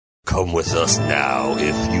Come with us now,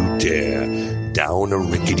 if you dare, down a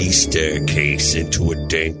rickety staircase into a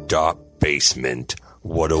dank, dark basement.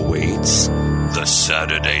 What awaits? The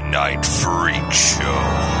Saturday Night Freak Show.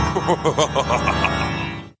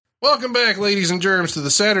 Welcome back, ladies and germs, to the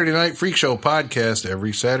Saturday Night Freak Show podcast.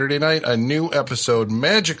 Every Saturday night, a new episode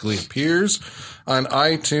magically appears on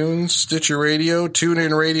iTunes, Stitcher Radio,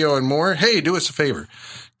 TuneIn Radio, and more. Hey, do us a favor.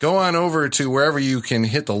 Go on over to wherever you can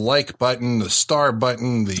hit the like button, the star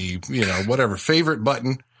button, the, whatever, favorite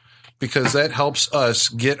button, because that helps us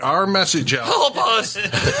get our message out. Help us!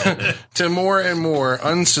 To more and more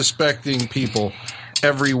unsuspecting people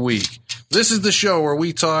every week. This is the show where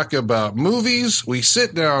we talk about movies, we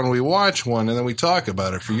sit down, we watch one, and then we talk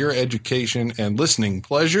about it for your education and listening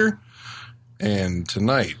pleasure. And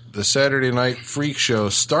tonight, the Saturday Night Freak Show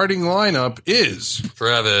starting lineup is...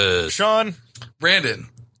 Travis. Sean. Brandon.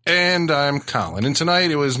 And I'm Colin. And tonight,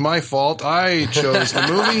 it was my fault. I chose the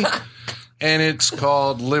movie, and it's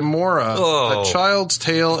called Lemora, A Child's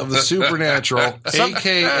Tale of the Supernatural,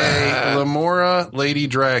 a.k.a. Lemora Lady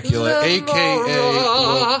Dracula,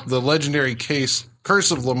 a.k.a. the legendary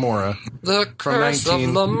Curse of Lemora from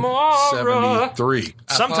 1973.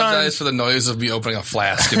 I apologize for the noise of me opening a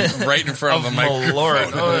flask right in front of the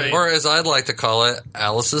microphone. Or as I'd like to call it,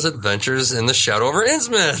 Alice's Adventures in the Shadow over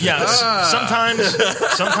Innsmouth. Yeah,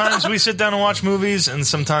 sometimes we sit down and watch movies, and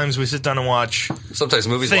sometimes we sit down and watch... Sometimes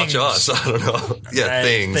movies things. watch us. I don't know. Yeah,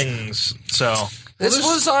 things. So... This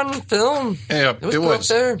was on film. Yeah, it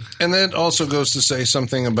was. Up there. And that also goes to say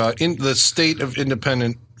something about the state of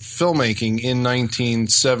independent filmmaking in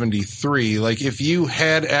 1973. Like, if you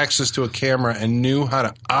had access to a camera and knew how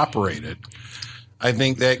to operate it, I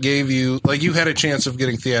think that gave you, like, you had a chance of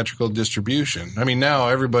getting theatrical distribution. I mean, now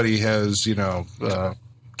everybody has,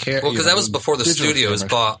 because that was before the studios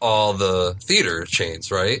bought all the theater chains,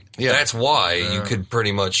 right? Yeah. That's why you could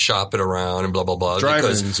pretty much shop it around and blah, blah, blah.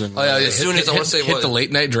 Drive-ins. And, as soon as I want to say hit the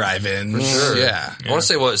late night drive-in. Sure. Yeah. I want to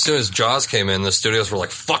say as soon as Jaws came in, the studios were like,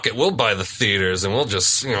 fuck it, we'll buy the theaters and we'll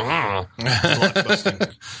just,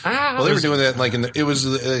 blockbusting. Well, they were doing that like in the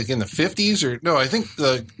 50s or no, I think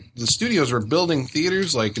the studios were building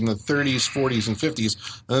theaters like in the 30s, 40s, and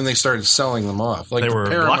 50s, and then they started selling them off. Like they were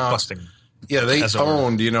blockbusting. Yeah, they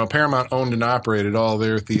owned, Paramount owned and operated all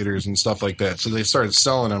their theaters and stuff like that. So they started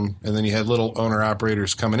selling them, and then you had little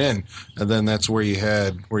owner-operators coming in, and then that's where you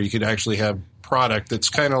could actually have product that's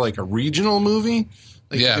kind of like a regional movie.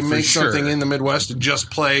 Like you can make something in the Midwest and just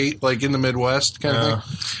play like in the Midwest kind of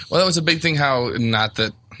thing. Well, that was a big thing not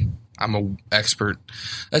that I'm an expert.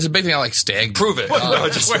 That's a big thing. I like stag. Prove it.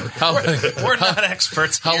 We're not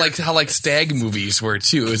experts. How stag movies were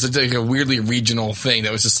too. It was like a weirdly regional thing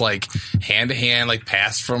that was just like hand to hand, like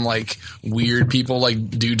passed from like weird people, like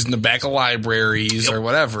dudes in the back of libraries or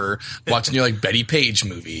whatever, watching like Betty Page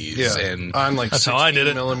movies. Yeah, and on like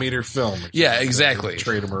 16mm film. Yeah, exactly.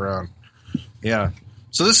 Trade them around. Yeah.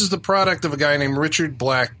 So this is the product of a guy named Richard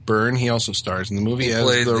Blackburn. He also stars in the movie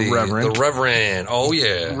as the Reverend. The Reverend. Oh,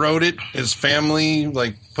 yeah. Wrote it. His family,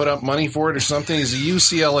 put up money for it or something. He's a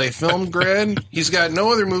UCLA film grad. He's got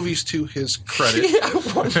no other movies to his credit.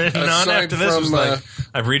 None after this was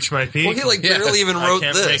I've reached my peak. Well, he barely even wrote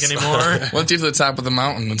I can't this. make anymore. Once you're to the top of the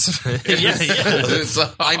mountain, it's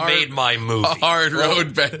I made my movie. A hard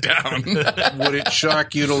road back down. Would it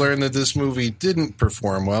shock you to learn that this movie didn't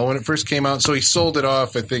perform well when it first came out? So he sold it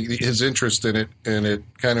off, I think, his interest in it, and it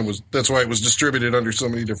kind of was, that's why it was distributed under so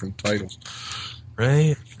many different titles.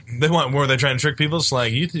 Right. They want more. They're trying to trick people. It's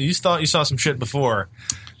like, you thought you saw some shit before.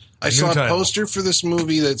 I saw a poster for this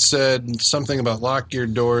movie that said something about lock your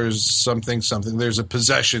doors, something. There's a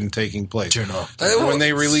possession taking place. Turn off. When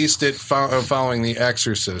they released it following The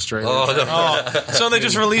Exorcist, right? So they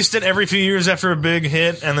just released it every few years after a big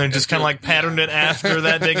hit, and then just kind of like patterned it after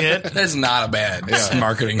that big hit? That's not a bad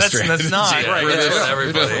marketing strategy. That's not. Right.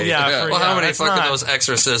 Everybody. Yeah. How many fucking those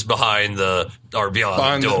exorcists behind the or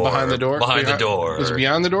beyond the door? Behind the door? Behind the door. Is it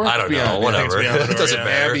Beyond the Door? I don't know. Whatever. It doesn't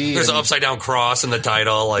matter. There's an upside down cross in the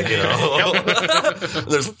title,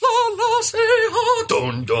 There's la la say ha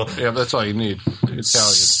dun dun. Yeah, that's all you need. Italian.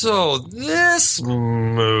 So this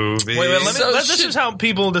movie. Wait. This is how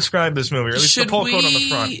people describe this movie. Or at least the pull quote on the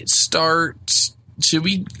front. Should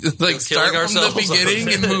we start from the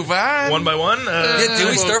beginning and move on? One by one? Do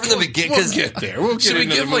we start from the beginning? We'll get there. We'll get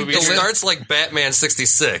into the movie. It starts like Batman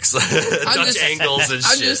 66. Dutch angles and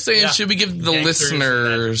shit. I'm just saying, should we give the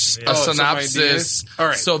listeners a synopsis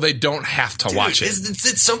so they don't have to watch it?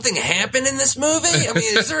 Did something happen in this movie? I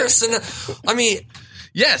mean, is there a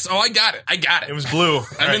yes. Oh, I got it. It was blue.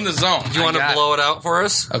 I'm in the zone. Do you want to blow it out for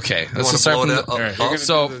us? Okay. Let's start from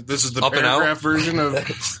this is the paragraph version of...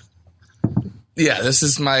 Yeah, this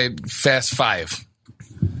is my Fast Five.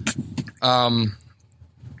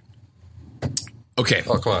 Okay.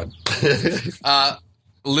 Oh, come on.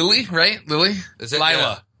 Lily, right? Lily? Is it Lila.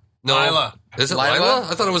 Yeah. No. Lila. Is it Lila? Lila?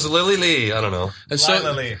 I thought it was Lily Lee. I don't know. And so,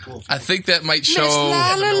 Lila Lee. Cool. I think that might show.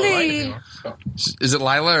 Is it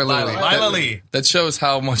Lila or Lily? Lila Lee. That shows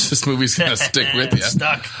how much this movie's going to stick with you.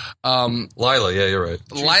 Stuck. Lila, yeah, you're right.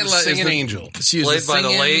 Lila is singing the angel. She is Played by the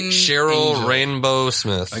singing late Cheryl angel. Rainbow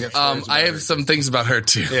Smith. I have some things about her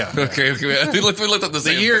too. Yeah. Okay. We looked up the The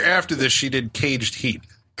same. year after this, she did Caged Heat.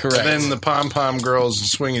 Correct. And then the Pom Pom Girls and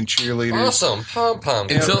Swinging Cheerleaders. Awesome. Pom-pom.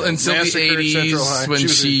 until the Massacre at 80s Central High. when She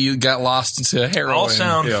was she got lost into heroin. All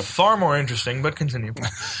sound Yeah. far more interesting, but continue.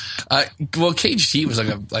 Well, Caged Heat was like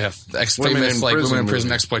a Women famous in like prison women in prison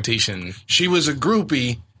movie. exploitation. She was a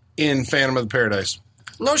groupie in Phantom of the Paradise.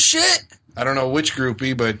 No shit. I don't know which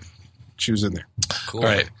groupie, but she was in there. Cool. All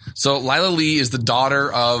right. So Lila Lee is the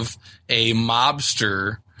daughter of a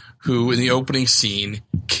mobster who, in the opening scene,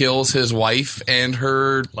 kills his wife and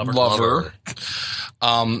her lover.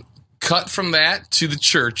 Cut from that to the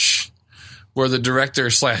church, where the director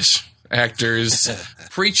 / actor is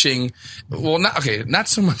preaching. Well, not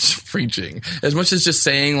so much preaching as much as just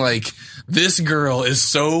saying like, this girl is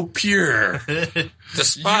so pure.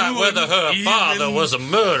 Despite You whether her even- father was a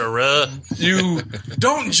murderer. You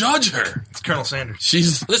don't judge her. It's Colonel Sanders.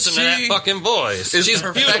 She's Listen to that fucking voice. is She's a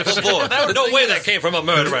perfection. beautiful voice. No way that came from a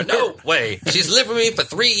murderer. No way. She's lived with me for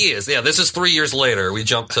 3 years. Yeah, this is 3 years later. We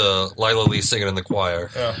jump to Lila Lee singing in the choir.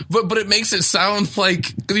 But it makes it sound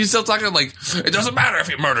like, because he's still talking like, it doesn't matter if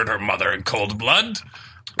he murdered her mother in cold blood.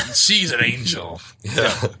 She's an angel.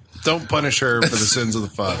 Yeah. Don't punish her for the sins of the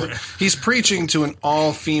father. He's preaching to an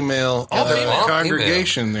all-female All-female.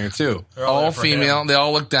 congregation there, too. All there for him. female. They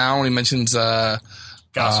all look down when he mentions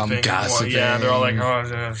Gossiping. gossiping. Yeah, they're all like,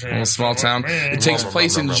 oh, a small town. It takes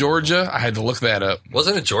place in Georgia. I had to look that up.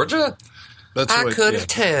 Wasn't it Georgia? That's I what, couldn't yeah.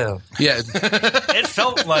 tell. Yeah. It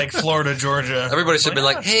felt like Florida, Georgia. Everybody should be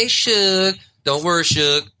like, hey, Suge. Don't worry,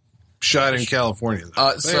 Suge. Shot in California.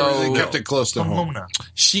 though. So- they kept it close to home. Pomona.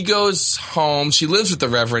 She goes home. She lives with the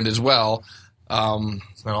Reverend as well.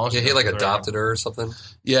 Yeah, he like adopted her or something.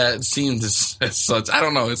 Yeah, it seems as such. I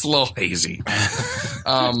don't know. It's a little hazy.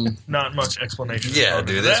 Not much explanation. Yeah, about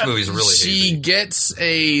dude, that. this movie's really She hazy. gets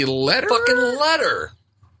a letter Fucking letter.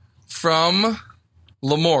 from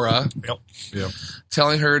Lamora Yep. Yep.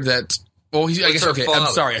 telling her that. Well, I guess her okay. father?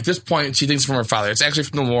 I'm sorry. At this point, she thinks it's from her father. It's actually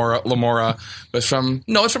from Lamora, but it's from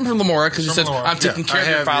Lamora because he From says, Lamora. "I'm taking Yeah, care I of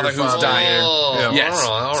your have father your who's father." dying." Oh, Yeah. Yes.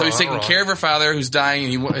 all So he's right, taking all right. care of her father who's dying,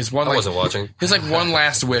 and his one I like, wasn't watching. his like one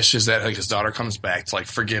last wish is that like his daughter comes back to like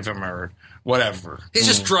forgive him or whatever. He's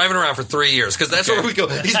just driving around for 3 years because that's where we go.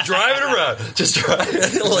 He's driving around, just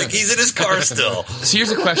driving like he's in his car still. So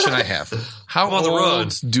here's a question I have: How I'm on the road.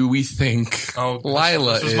 old do we think Oh,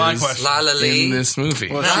 Lila this was my is question. Lila Lee. in this movie?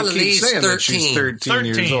 Well, Lila she Lee's keeps saying that she's 13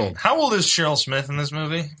 years 13. old. How old is Cheryl Smith in this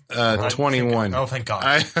movie? 21. Oh, thank God.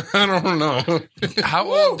 I don't know. How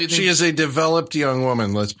old do you think? She is a developed young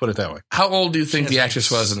woman. Let's put it that way. How old do you think the actress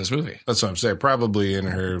was in this movie? That's what I'm saying. Probably in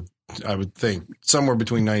her, I would think, somewhere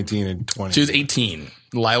between 19 and 20. She was 18.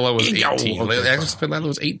 Lila was 18. Oh, okay. The actress played Lila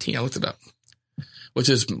was 18. I looked it up. Which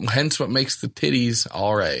is hence what makes the titties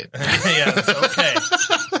all right. Yeah, it's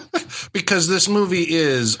okay. Because this movie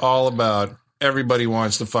is all about everybody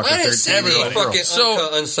wants to fuck a I didn't 13 see year the old girl. fucking So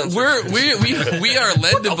uncut, uncensored. we are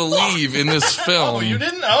led to believe in this film. Oh, you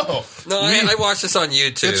didn't know. No, I watched this on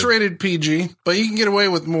YouTube. It's rated PG, but you can get away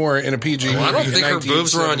with more in a PG movie. I don't in think her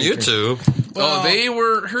boobs were on 1973. YouTube. Oh, they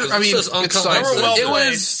were her. I mean, This is it's uncut. There were It well it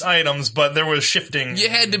placed was. items, but there was shifting You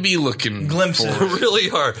had to be looking glimpses. really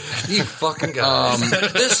hard. You fucking guys.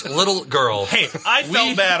 This little girl Hey, I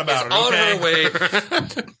felt bad about it. on Okay? her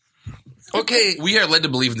way. Okay. We are led to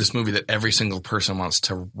believe in this movie that every single person wants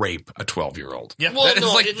to rape a 12-year-old. Yep. Well, That is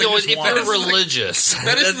no, like- if they just they're want- religious, is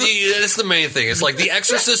that's the main thing. It's like The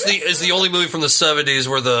Exorcist is the only movie from the 70s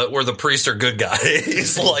where the priests are good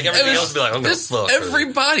guys. Like everything else, would be like, I'm gonna fuck her.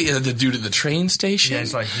 everybody, the dude at the train station. Yeah,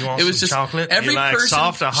 he's like, you want it was some just chocolate? Every You like person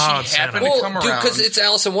soft or hard, she happened Santa? to come Dude, around. because it's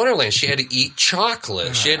Alice in Wonderland. She had to eat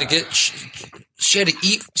chocolate. She had to get. She had to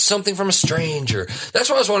eat something from a stranger. That's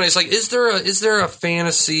what I was wondering. It's like, is there a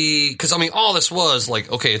fantasy? Because I mean, all this was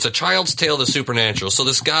like, okay, it's a child's tale to supernatural. So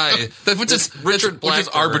this guy, which is Richard which is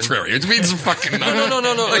Blackburn. arbitrary. It means fucking No.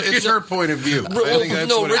 Like, it's her point of view. I think that's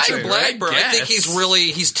no, what it's Richard saying, right? Blackburn. I think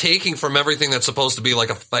he's taking from everything that's supposed to be like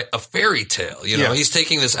a fairy tale. You know, Yeah. he's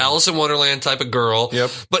taking this Alice in Wonderland type of girl. Yep.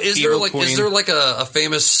 But is Evil there queen. like a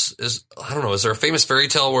famous? I don't know. Is there a famous fairy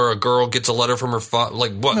tale where a girl gets a letter from her father?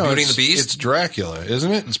 Like what? No, Beauty and it's the Beast. It's Dracula. Dracula,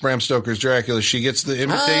 isn't it? It's Bram Stoker's Dracula. She gets the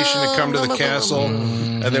invitation to come to the castle,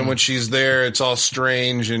 and then when she's there, it's all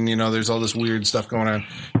strange, and there's all this weird stuff going on.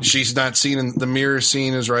 She's not seen the mirror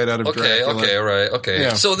scene is right out of Dracula. Okay.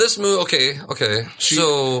 Yeah. So this movie,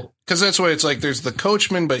 so. Because that's why it's like there's the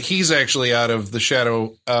coachman, but he's actually out of the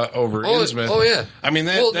shadow over Innsmouth. Oh yeah, I mean,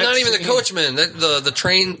 not even the coachman. The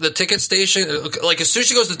train, the ticket station. Like as soon as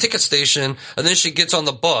she goes to the ticket station, and then she gets on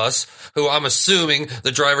the bus. Who I'm assuming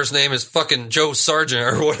the driver's name is fucking Joe Sargent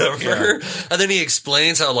or whatever. Yeah. And then he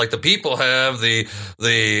explains how like the people have the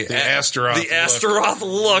Astaroth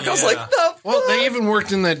look. I was like, well, they even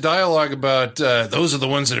worked in that dialogue about those are the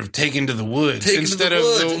ones that have taken to the woods instead of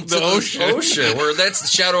the ocean. Where that's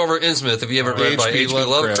Shadow over Innsmouth. If you ever read by H.P.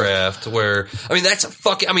 Lovecraft, where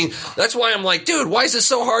that's why I'm like, dude, why is it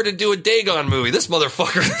so hard to do a Dagon movie? This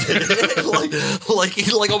motherfucker did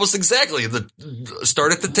it. like almost exactly.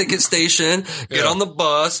 Start at the ticket station, get on the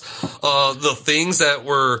bus. The things that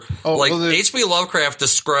were H.P. Lovecraft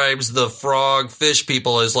describes the frog fish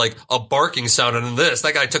people as like a barking sound, and in this,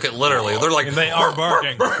 that guy took it literally. They're like, and they are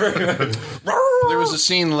barking. There was a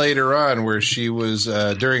scene later on where she was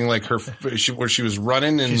during like where she was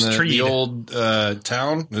running in the old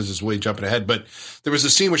town. This is way jumping ahead, but there was a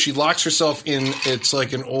scene where she locks herself in. It's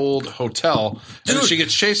like an old hotel, and then she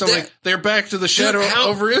gets chased. I'm like, they're back to the shadow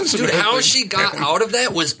over Innsmouth. Dude, how she got out of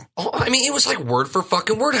that was, it was like word for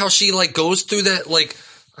fucking word. How she like goes through that like.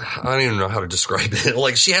 I don't even know how to describe it.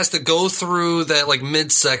 Like she has to go through that like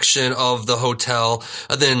midsection of the hotel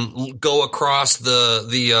and then go across the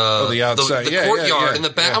outside. The courtyard in the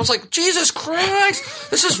back. I was like, Jesus Christ,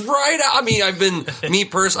 this is right out. I mean, I've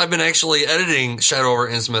been actually editing Shadow over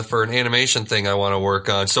Innsmouth for an animation thing I want to work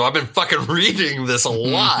on. So I've been fucking reading this a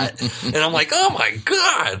lot, and I'm like, oh my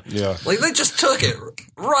God, like they just took it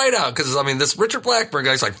right out because this Richard Blackburn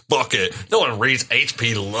guy's like, fuck it, no one reads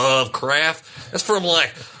H.P. Lovecraft. That's from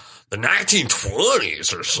like the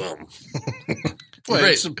 1920s or something. Well,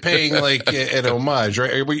 it's paying like an homage,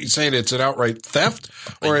 right? Are you saying it's an outright theft,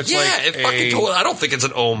 or it's I don't think it's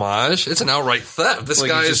an homage. It's an outright theft. This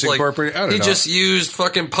guy is like he just used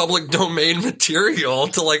fucking public domain material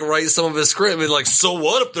to like write some of his script and like, so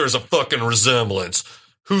what if there's a fucking resemblance?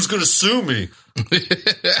 Who's going to sue me?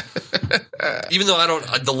 Even though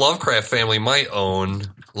the Lovecraft family might own.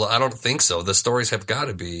 Well, I don't think so. The stories have got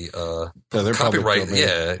to be copyright.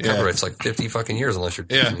 Copyright's like 50 fucking years unless you're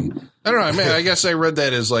Disney. I don't know. I guess I read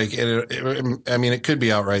that as like, it could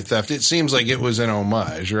be outright theft. It seems like it was an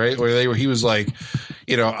homage, right? Where he was like,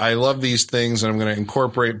 I love these things and I'm going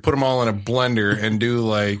to put them all in a blender and do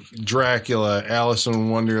like Dracula, Alice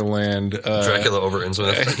in Wonderland, Dracula over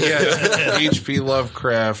Innsmouth. H.P.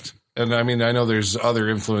 Lovecraft. And I know there's other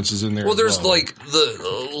influences in there. Well, there's like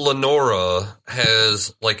Lenora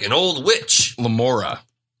has like an old witch. Lamora.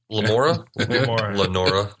 Lenora?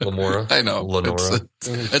 I know. Lenora.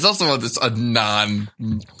 It's also it's a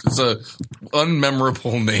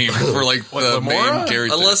unmemorable name for like the main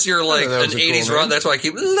character. Unless you're like an 80s rock, that's why I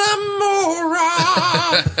keep Lamora.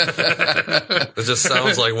 It just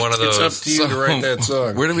sounds like one of those. It's up to you to write that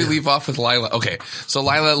song. Where do we leave off with Lila? Okay, so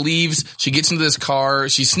Lila leaves. She gets into this car.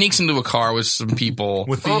 She sneaks into a car with some people.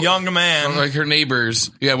 With the young man. Like her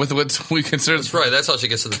neighbors. Yeah, with what we consider. That's right. That's how she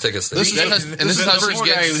gets to the ticket station. This is how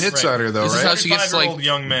she hits on her, though, this right? Is how she gets like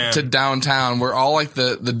young man. To downtown, where all like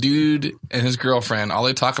the dude and his girlfriend, all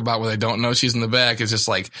they talk about when they don't know she's in the back is just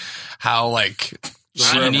like how like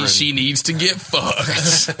she needs to get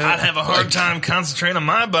fucked. I'd have a hard time concentrating on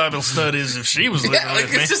my Bible studies if she was living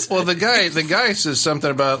with me. Well, the guy says something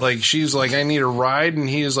about like she's like, I need a ride, and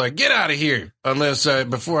he is like, get out of here unless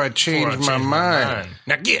before I change my mind.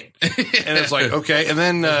 Now get. And it's like, okay, and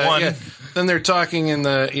then then they're talking in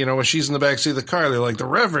the, when she's in the backseat of the car, they're like, the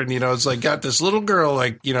Reverend, it's like got this little girl,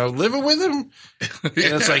 like, living with him. And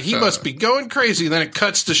it's like, he must be going crazy. And then it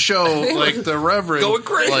cuts to show, like, the Reverend. Going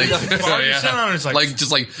crazy. Like,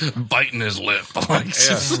 just like biting his lip.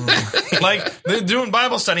 Like, they're doing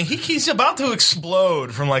Bible study. He's about to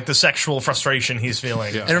explode from, like, the sexual frustration he's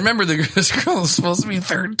feeling. Yeah. And remember, this girl is supposed to be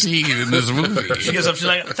 13 in this movie. She gets up, she's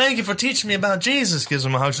like, thank you for teaching me about Jesus. Gives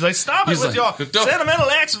him a hug. She's like, stop it with your sentimental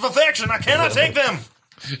acts of affection. I cannot take them.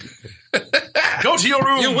 Go to your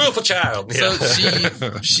room. You willful child. So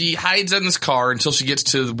she hides in this car until she gets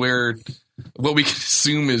to where what we can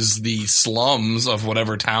assume is the slums of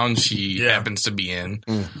whatever town she happens to be in.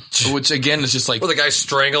 Which again is just like, well, the guy's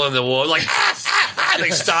strangling the woman, like, they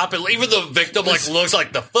stop it. Even the victim like looks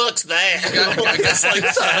like, the fuck's that? It's like,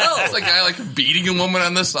 what the hell? it's like a guy like beating a woman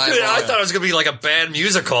on the sidewalk. Dude, I thought it was gonna be like a bad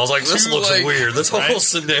musical. I was like, this looks weird. This whole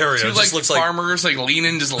scenario Two just looks farmers like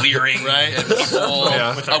leaning, just leering right at people.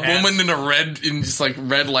 A woman in just like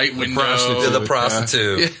red light window. The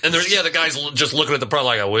prostitute. Yeah. And the guy's just looking at the product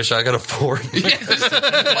like, I wish I could afford it.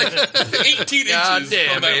 Like 18 God inches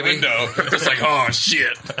damn, from that baby. window. It's like, oh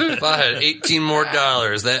shit. If I had $18 more,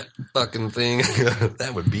 that fucking thing,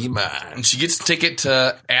 that would be mine. And she gets a ticket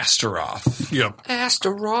to Astaroth. Yep.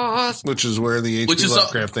 Astaroth. Which is where the H.P.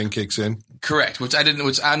 Lovecraft thing kicks in. Correct. Which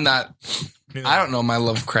I'm not. I don't know my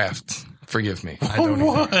Lovecraft. Forgive me. I don't know.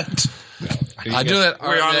 What? No. I do that.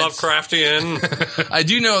 We're on Lovecraftian. I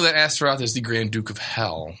do know that Astaroth is the Grand Duke of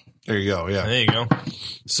Hell. There you go. Yeah. There you go.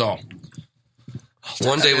 So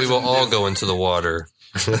one day we will all go into the water.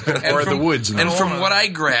 Or the woods. And from what I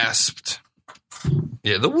grasped,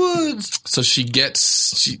 the woods. So she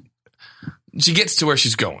gets to where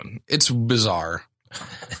she's going. It's bizarre.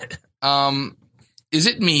 Is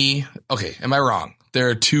it me? Okay, am I wrong? There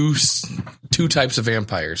are two types of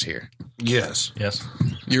vampires here. Yes.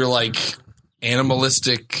 You're like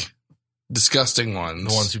animalistic, disgusting ones.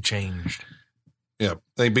 The ones who changed. Yeah,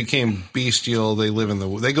 they became bestial. They live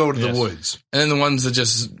they go to the woods. And then the ones that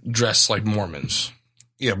just dress like Mormons.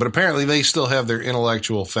 Yeah, but apparently they still have their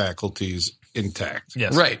intellectual faculties intact.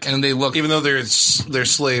 Yes. Right, and they look... Even though they're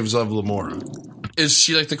slaves of Lamora. Is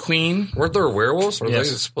she like the queen? Weren't there werewolves?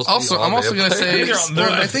 Yes. I'm also going to say...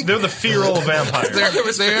 I think they're the feral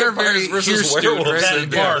vampires. They are very versus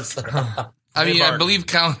werewolves. I mean, I believe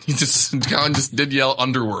Colin just did yell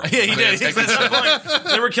underworld. Yeah, he did. That's the point.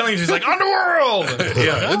 They were killing. He's like, underworld.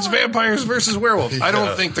 Yeah, it's vampires versus werewolves. I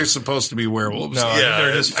don't think they're supposed to be werewolves. No,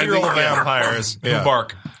 they're just feral vampires who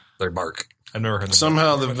bark. They bark. I've never heard them.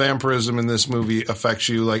 Somehow the vampirism in this movie affects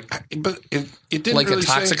you but it didn't like really a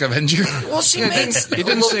toxic say, Avenger. Well, she it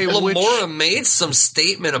didn't say which. Lamora made some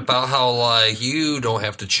statement about how like you don't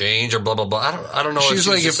have to change or blah blah blah. I don't know. She's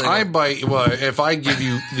like, if I give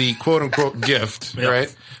you the quote unquote gift,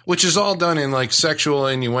 right? Which is all done in like sexual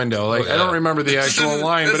innuendo. Like I don't remember the actual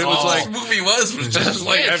line, but it was like this movie was just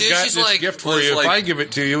like I've got this gift for you. If I give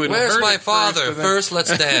it to you, where's my father? First,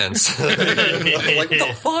 let's dance. Like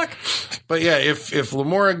the fuck. But yeah, if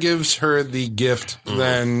Lamora gives her the gift,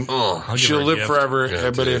 then she'll live forever. Yeah,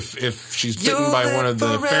 but if she's bitten by one of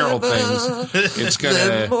the feral things, it's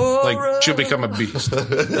gonna like she'll become a beast.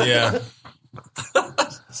 Yeah.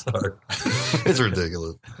 Sorry. It's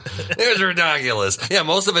ridiculous. It was ridiculous. Yeah,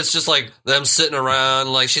 most of it's just like them sitting around.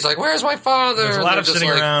 Like she's like, "Where's my father?" There's a lot of sitting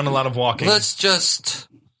around, a lot of walking. Let's just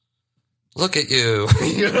look at you.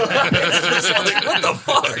 It's like, what the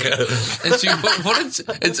fuck?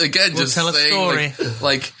 And it's again just tell a saying story.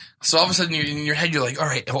 like so all of a sudden in your head you're like, all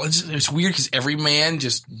right, well it's weird because every man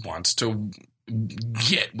just wants to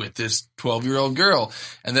get with this 12-year-old girl,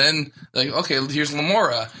 and then like, okay, here's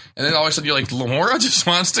Lamora, and then all of a sudden you're like, Lamora just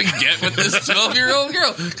wants to get with this 12-year-old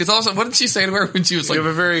girl because also what did she say to her when she was like, you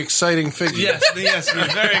have a very exciting figure. Yes, a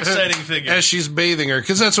very exciting figure. As she's bathing her,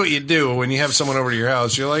 because that's what you do when you have someone over to your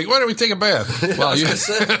house. You're like, why don't we take a bath? well, you have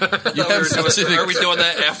are we doing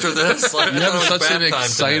that after this? Like, you have such an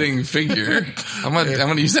exciting figure. I'm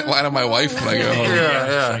gonna use that line on my wife when I go home.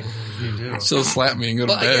 Yeah. She'll slap me and go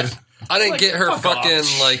to bed. Yeah. I didn't get her fucking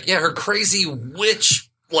her crazy witch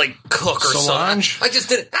cook or Solange? something. I just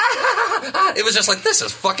didn't. It was just like, this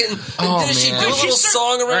is fucking. Oh, did she do man. a little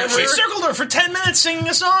song around She her? circled her for 10 minutes singing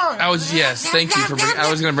a song. Thank you for I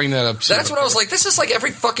was going to bring that up. That's what I was like. This is like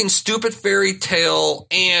every fucking stupid fairy tale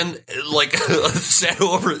and like Shadow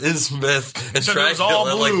over Innsmouth and So it was all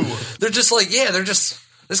Dracula. blue. Like, they're just like,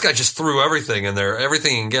 this guy just threw everything in there,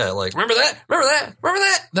 everything you can get. Like, remember that?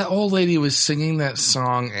 That old lady was singing that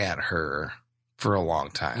song at her for a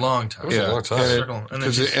long time. Long time. It was a long time.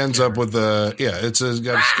 Because it ends up with it's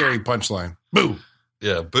got a scary punchline. Boo.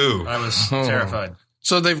 Yeah, boo. I was terrified.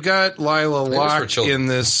 So they've got Lila locked in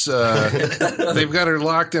this. They've got her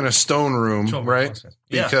locked in a stone room, right?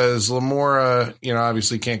 Yeah. Because Lamora,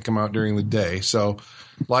 obviously can't come out during the day. So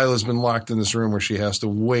Lila's been locked in this room where she has to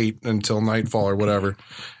wait until nightfall or whatever.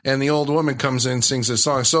 And the old woman comes in, sings this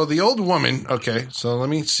song. So the old woman, okay, so let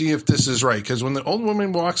me see if this is right. Because when the old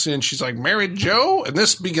woman walks in, she's like, Mary Jo? And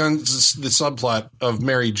this begins the subplot of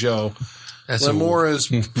Mary Jo. That's Lamora's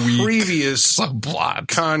previous subplot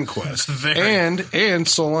conquest. And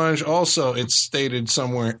Solange also, it's stated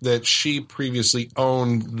somewhere that she previously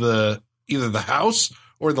owned either the house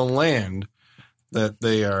or the land that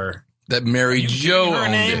they are that Mary Jo her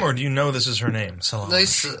owned name, it. or do you know this is her name? Solange.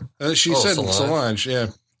 Nice. She said Solange, yeah.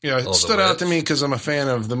 Yeah, it stood out to me because I'm a fan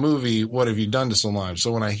of the movie What Have You Done to Solange?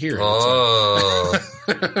 So when I hear it,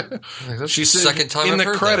 she said second time in I've the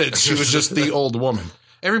heard credits, that. she was just the old woman.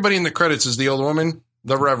 Everybody in the credits is the old woman,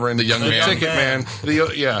 the Reverend, The young the man. ticket man.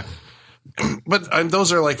 Yeah. But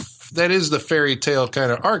those are like, that is the fairy tale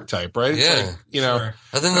kind of archetype, right? It's Yeah. like, you know, Sure.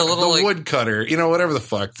 And then the little the woodcutter, you know, whatever the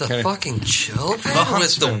fuck. the kinda- fucking children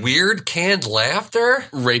with the weird canned laughter.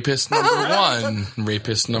 Rapist number 1,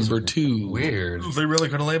 rapist number 2. Weird. They really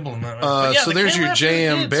could have labeled him that way. But yeah, so they there's can't your laugh at the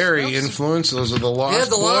J.M. kids. Barry That's- influence. Those are the Lost Yeah,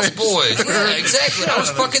 the Boys. Lost Boys. Yeah, exactly. I was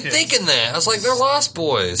Shut up, fucking kids. thinking that. I was like, they're Lost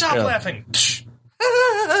Boys. Stop laughing.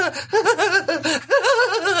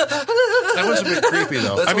 That was a bit creepy,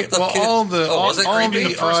 though. That's I mean, what the well, kid- all the Oh, was it all creepy the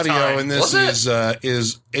the first audio time? in this Was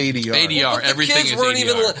is ADR. ADR. But the Everything kids is weren't ADR.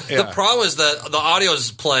 even. Yeah. The problem is that the audio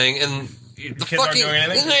is playing and the kids aren't fucking doing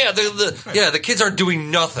anything? the kids aren't doing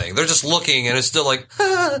nothing. They're just looking, and it's still like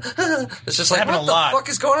it's just like happened what a the lot. fuck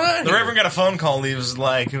is going on? The here? Reverend got a phone call. He was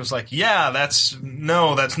like, yeah, that's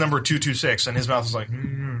number 226, and his mouth was like,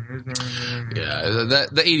 Yeah,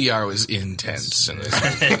 the ADR was intense. And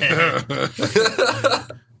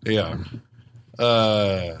Yeah.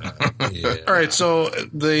 Yeah. All right. So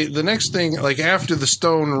the next thing, like after the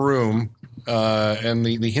stone room, and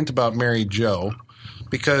the hint about Mary Jo,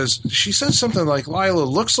 because she said something like Lila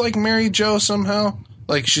looks like Mary Jo somehow.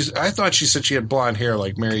 Like I thought she said she had blonde hair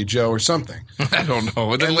like Mary Jo or something. I don't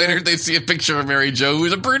know. And then later they see a picture of Mary Jo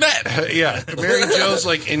who's a brunette. Yeah, Mary Jo's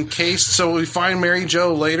like encased. So we find Mary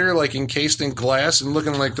Jo later, like encased in glass and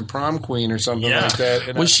looking like the prom queen or something Yeah. like that.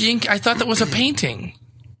 And Was she? I thought that was a painting.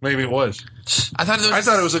 maybe it was. I thought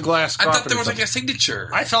it was a glass I coffin. thought there was or like a signature.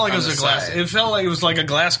 I felt like it on was the a glass. side. It felt like it was like a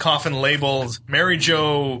glass coffin labeled Mary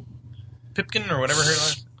Jo Pipkin or whatever her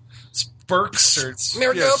name. Spurks or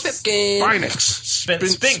Mary Jo Pipkin. Spinax.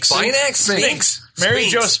 Spinks. Spinax? Mary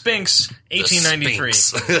Jo Spinks. Spinks,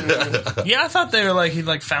 1893. Yeah, I thought they were like he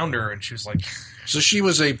like found her and she was like, So she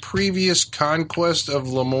was a previous conquest of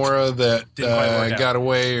Lamora that Didn't quite work out. got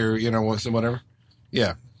away, or whatever.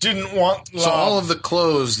 Yeah. didn't want love. So all of the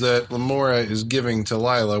clothes that Lamora is giving to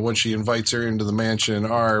Lila when she invites her into the mansion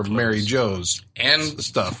are Mary Jo's and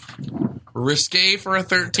stuff. risque for a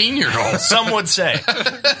 13-year-old. Some would say.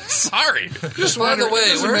 Sorry. Just By the wonder, it way,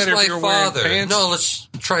 doesn't where's matter if my you're wearing father? pants. No, let's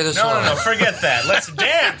try this No, one. no, forget that. Let's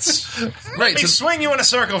dance. Right. Let me So swing you in a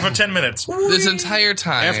circle for 10 minutes. this entire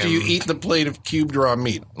time, After you eat the plate of cubed raw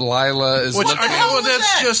meat. Lila is Which looking. I know was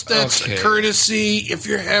that's that? Okay. courtesy if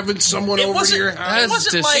you're having someone It over to wasn't- your it house.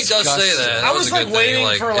 wasn't like- He does say that. I That was, a like, good waiting thing.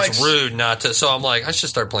 Like, for, like, it's rude not to. So I'm like, I should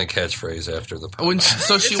start playing catchphrase after the. When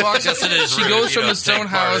she walks, Yes, it is she rude. goes You from don't the stone take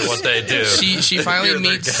part in house. what they do. She finally You're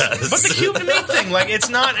their meets. guest. But the cubed meat thing, like, it's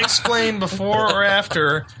not explained before or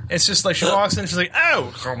after. It's just like she walks in and she's like,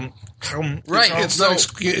 oh. Right, It's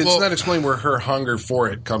not explained where her hunger for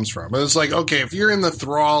it comes from. It's like, okay, if you're in the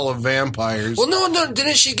thrall of vampires, Well, no.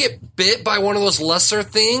 Didn't she get bit by one of those lesser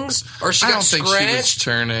things, or she I got don't think she was scratched?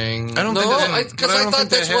 turning. I don't No, think that, because but I don't thought think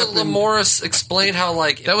that's that what happened. Lamorris explained. How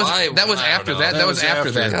like That was I after don't that. know. That was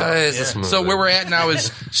after that. Guys, this movie. So where we're at now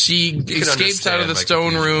is she escapes out of the understand my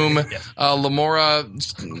stone room. confusion. Lamora,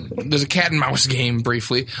 there's a cat and mouse game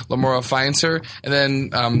briefly. Lamora finds her and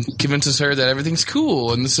then convinces her that everything's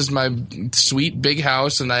cool and this is my sweet big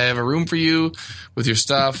house and I have a room for you with your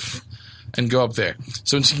stuff. And go up there.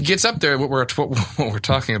 So when she gets up there, what we're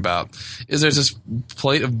talking about is there's this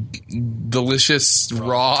plate of delicious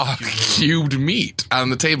raw cubed meat on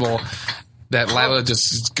the table that Lila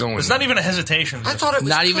just is going. It's not even a hesitation. I thought it was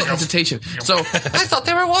Not even cooked. hesitation. So I thought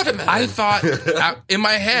they were watermelon. I thought in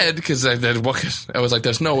my head because I was like,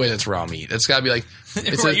 "There's no way that's raw meat. It's got to be like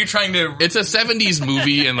You're trying to it's a '70s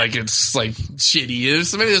movie and like it's like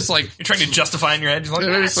shitty. Maybe it's like you're trying to justify in your head. You're like,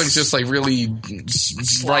 maybe it's like just like really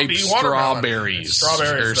ripe watermelon. strawberries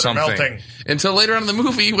Strawberries or that are something. melting. Until later on in the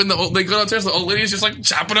movie when they go downstairs, the old lady's just like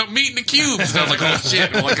chopping up meat into cubes. And I was like, "Oh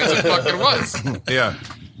shit!" Like that's what fucking was. Yeah.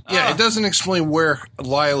 Yeah, it doesn't explain where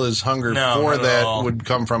Lila's hunger No, for not at that all. would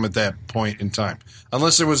come from at that point in time.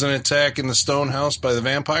 Unless there was an attack in the stone house by the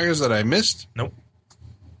vampires that I missed. Nope.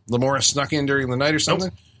 Lamora snuck in during the night or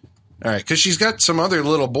something? All right, because she's got some other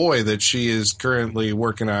little boy that she is currently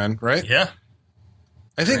working on, right? Yeah.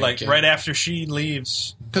 I think, Like right after she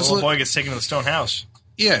leaves, the 'Cause little li- boy gets taken to the stone house.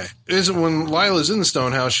 yeah. Isn't when Lila's in the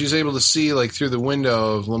stone house, she's able to see like through the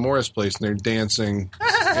window of Lamora's place and they're dancing.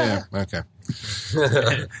 Yeah, okay.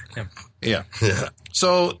 Yeah.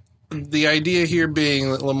 So the idea here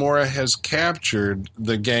being that Lamora has captured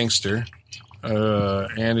the gangster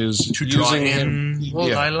and is To draw using in him.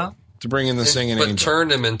 Yeah. Lila. to bring in the singing but angel.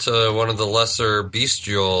 turned him into one of the lesser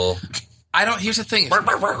bestial. Here's the thing.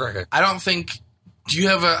 I don't think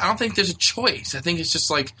there's a choice. I think it's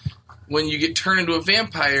just like when you get turned into a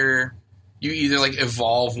vampire, you either like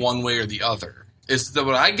evolve one way or the other. Is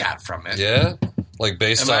what I got from it. Yeah? Like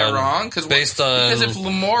based on... Am I wrong? Because if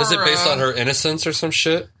Lamora... Is it based on her innocence or some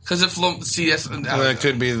shit? Because if... that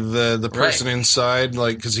could be the person inside,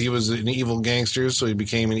 like, because he was an evil gangster, so he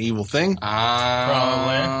became an evil thing.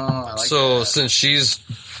 Probably. So since she's...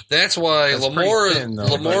 That's why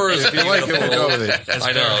Lamora's if you like it, we'll go with it.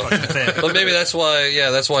 I know. But maybe that's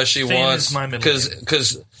why she wants...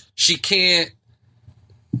 Because she can't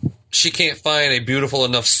find a beautiful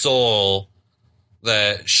enough soul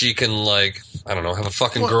that she can, like, I don't know, have a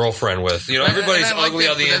fucking girlfriend with. You know, everybody's ugly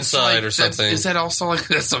on the inside or something. Is that also like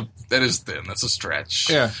that is thin? That's a stretch.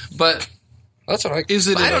 Yeah, but that's what is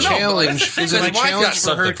it a challenge? Is it a challenge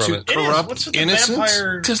for her to corrupt innocence?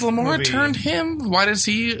 Because Lamora turned him. Why does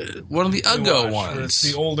he? One of the Uggo ones. It's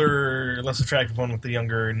the older, less attractive one with the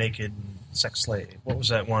younger, naked sex slave. What was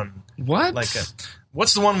that one? What?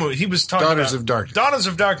 What's the one where he was talking Daughters about? of Darkness. Daughters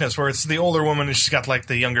of Darkness, where it's the older woman and she's got like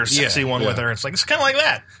the younger, sexy one with her. It's like, it's kind of like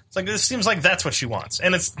that. It's like, this seems like that's what she wants.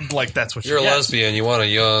 And it's like, that's what she wants. You're a lesbian. You want a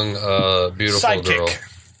young, beautiful girl.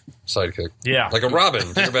 Sidekick. Yeah. Like a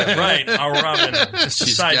Robin. Right. A Robin.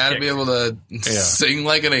 She's got to be able to sing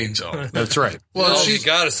like an angel. That's right. Well, she's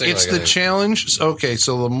got to sing it's like an the challenge. Okay,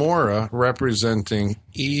 so Lamora, representing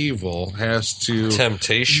evil, has to...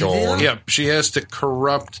 Temptation. Yep, she has to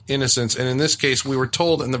corrupt innocence. And in this case, we were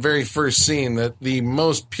told in the very first scene that the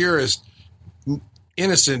most purest,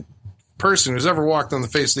 innocent person who's ever walked on the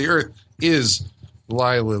face of the earth is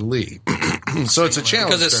Lila Lee. So it's a challenge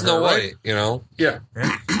because it's Snow White, you know? Yeah.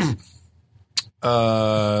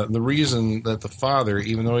 The reason that the father,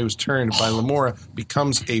 even though he was turned by Lamora,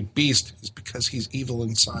 becomes a beast is because he's evil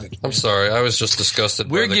inside. I'm sorry, I was just disgusted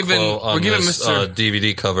by the quote on this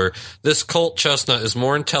DVD cover. This cult chestnut is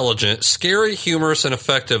more intelligent, scary, humorous, and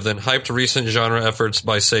effective than hyped recent genre efforts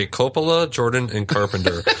by, say, Coppola, Jordan, and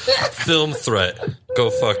Carpenter. Film threat. Go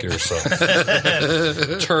fuck yourself.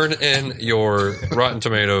 Turn in your Rotten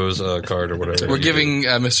Tomatoes card or whatever. We're giving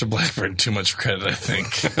Mr. Blackburn too much credit, I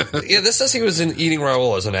think. Yeah, this says he was in Eating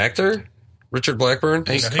Raoul as an actor. Richard Blackburn.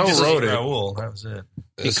 He co-wrote it. Raoul, that was it.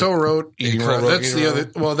 He co-wrote Eating Raoul. That's the other.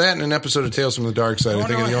 Well, that and an episode of Tales from the Dark Side. I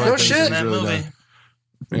think are the only things he's really done.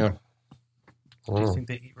 Yeah. Do you think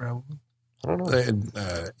they eat Raoul? I don't know.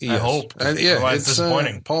 Yes. I hope. Yeah, it's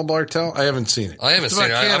disappointing. Paul Bartel. I haven't seen it. I haven't seen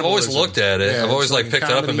it. I've always looked at it. Yeah, I've always like picked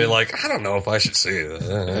it up and been comedy. like, I don't know if I should see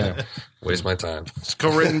it. Waste my time. It's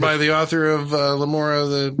co-written by the author of Lamora,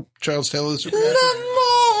 the Child's Tale of the Supernatural.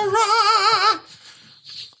 Lamora!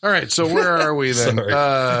 All right, so where are we then?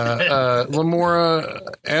 Lamora,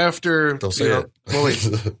 after... Don't say it. Well, wait.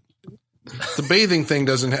 The bathing thing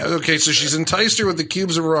doesn't have... Okay, so she's enticed her with the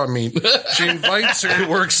cubes of raw meat. She invites her... It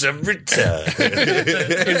works every time.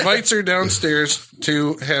 invites her downstairs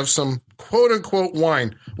to have some quote-unquote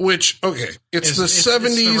wine, which, okay, it's the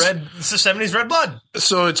 70s. It's the 70s red blood.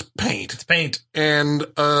 So it's paint. It's paint. And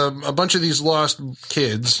a bunch of these lost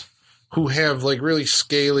kids who have like really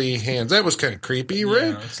scaly hands. That was kind of creepy,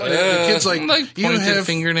 right? It's like, the kids like you pointed have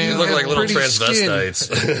fingernails. You look like little pretty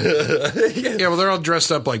transvestites. Yeah, well, they're all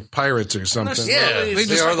dressed up like pirates or something. Yeah, they they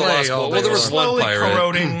just are the play lost all boys. Well, there was day one slowly pirate.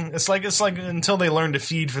 corroding. It's like until they learn to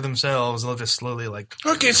feed for themselves, they'll just slowly like.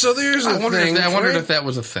 long. Okay, so there's a thing. I wondered right? if that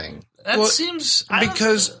was a thing. That seems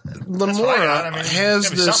because Lamora has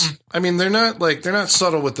this. something. I mean, they're not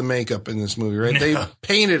subtle with the makeup in this movie, right? They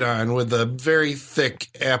paint it on with a very thick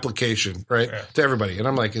application, right, to everybody. And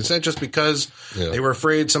I'm like, is that just because they were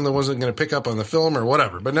afraid something wasn't going to pick up on the film or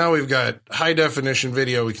whatever? But now we've got high definition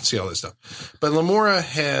video; we can see all this stuff. But Lamora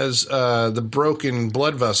has the broken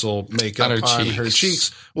blood vessel makeup on her cheeks,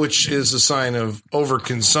 which is a sign of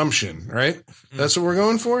overconsumption, right? That's what we're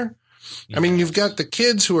going for. I mean, you've got the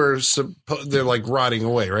kids who are they're like rotting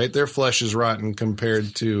away, right? Their flesh is rotten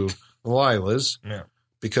compared to Lila's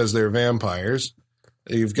because they're vampires.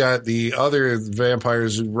 You've got the other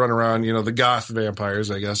vampires who run around, the goth vampires,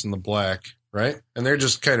 I guess, in the black, right? And they're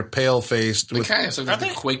just kind of pale-faced. They kind of sound like the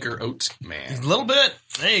Quaker Oats man. A little bit.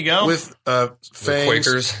 There you go. With fangs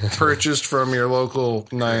Quakers. purchased from your local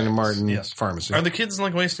Nye and Martin pharmacy. Are the kids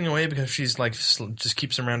like wasting away because she's like just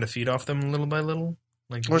keeps them around to feed off them little by little?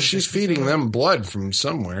 Like, well, she's feeding them blood from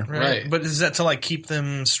somewhere. Right. But is that to like keep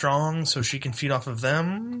them strong so she can feed off of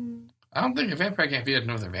them? I don't think a vampire can't feed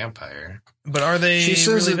another vampire. But are they? She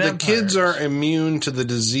says really that the kids are immune to the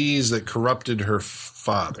disease that corrupted her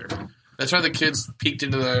father. That's why the kids peeked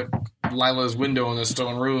into Lila's window in the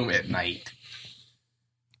stone room at night.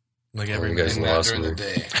 Like You every guys Not lost during me. the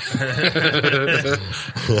day.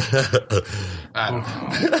 I don't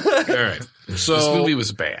know. All right. So This movie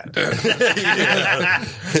was bad.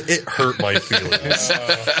 It hurt my feelings.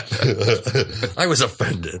 I was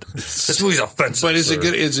offended. This movie's offensive. but is sir. it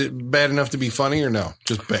good? Is it bad enough to be funny or no?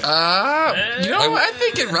 Just bad. I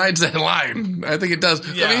think it rides that line. I think it does.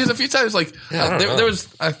 Yeah. I mean, there's a few times like I don't know. there was.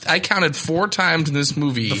 I counted 4 times in this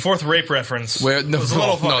movie the fourth rape reference. where was a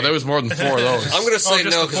little funny. there was more than 4 of those. I'm gonna say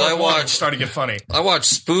just no the because I fourth one watched started to get funny. I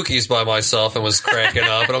watched Spookies by myself and was cracking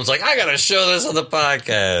up, and I was like, I gotta show this on the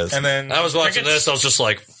podcast. And then I was watching crickets. this, I was just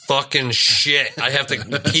like, fucking shit. I have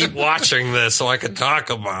to keep watching this so I can talk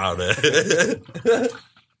about it.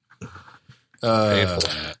 Painful.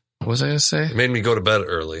 What was I going to say? It made me go to bed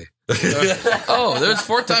early. Oh, there was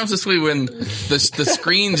 4 times this week when the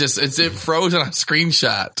screen it froze on a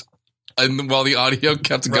screenshot. And while the audio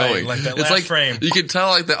kept going, like that it's last frame. You could tell,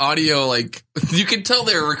 like the audio, you could tell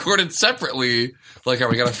they were recorded separately. Like, all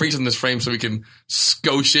right, we got to freeze in this frame so we can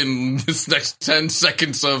skosh in this next 10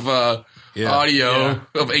 seconds of audio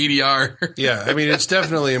of ADR. Yeah, I mean, it's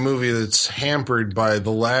definitely a movie that's hampered by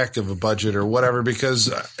the lack of a budget or whatever,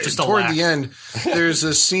 because toward the end, there's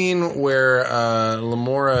a scene where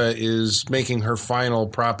Lamora is making her final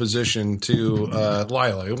proposition to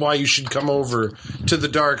Lila, why you should come over to the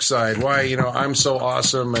dark side, why, I'm so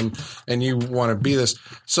awesome and you want to be this.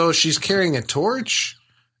 So she's carrying a torch,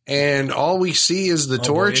 and all we see is the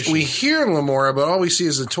torch. We hear Lamora, but all we see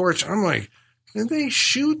is the torch. I'm like, did they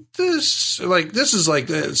shoot this? Like, this is like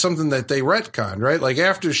something that they retconned, right? Like,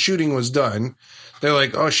 after shooting was done, they're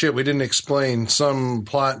like, oh shit, we didn't explain some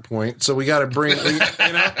plot point, so we got to bring,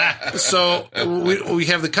 So we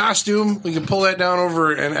have the costume. We can pull that down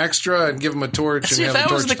over an extra and give them a torch. See, and if have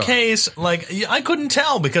that a was torch the talk. case, I couldn't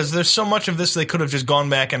tell because there's so much of this they could have just gone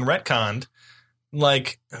back and retconned.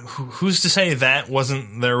 Like, who's to say that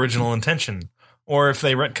wasn't their original intention? Or if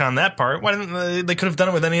they retcon that part, why didn't they could have done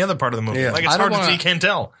it with any other part of the movie? Yeah. Like, it's I don't hard to wanna- you can't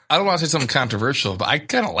tell. I don't want to say something controversial, but I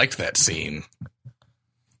kind of liked that scene.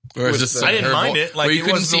 Where it's just I didn't her mind it. Like, where you it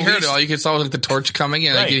couldn't was see the her least- at all. You could saw like the torch coming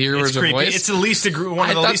in. I Right. could hear It's her creepy. voice. It's the least one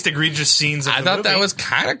of the least egregious scenes of I the thought movie. that was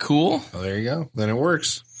kind of cool. Well, there you go. Then it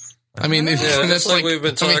works. I mean, Yeah, that's that's like we've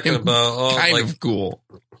been talking about. Kind like, of cool.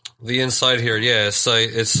 the inside here, yeah, it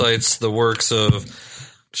cites the works of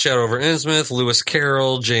Shadow over Innsmouth, Lewis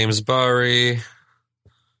Carroll, James Barry,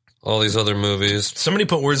 all these other movies. Somebody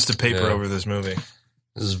put words to paper Yeah. over this movie.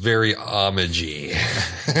 This is very homagey.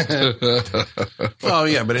 Oh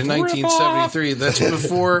yeah, but in 1973, that's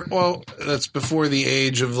before the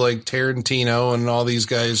age of like Tarantino and all these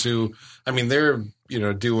guys who, I mean, they're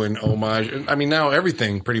doing homage. I mean, now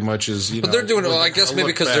everything pretty much is. But they're doing, I guess maybe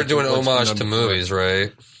because they're doing homage to movies,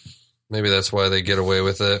 right? Maybe that's why they get away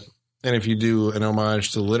with it. And if you do an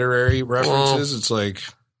homage to literary references, it's like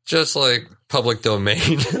Just like public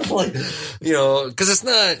domain, because it's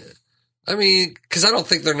not. I mean, because I don't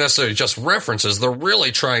think they're necessarily just references. They're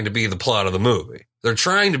really trying to be the plot of the movie. They're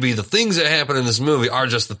trying to be the things that happen in this movie are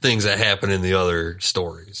just the things that happen in the other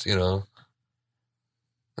stories,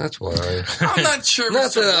 That's why. I'm not sure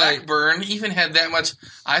Not Mr. that I- Blackburn even had that much.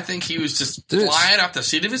 I think he was just Didn't- flying off the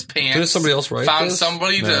seat of his pants. Didn't somebody else write Found this?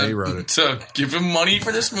 somebody No, he wrote it. to give him money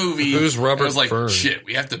for this movie. Who's Robert I was like, Byrne? shit,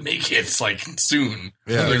 we have to make hits like soon.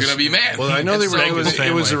 Yeah, They're gonna be mad. well, I know they It's were. so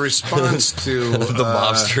It was a family. response to The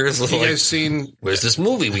mobsters. You Like, guys seen? where's this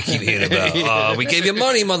movie we keep hearing about? We gave you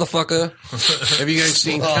money, motherfucker. Have you guys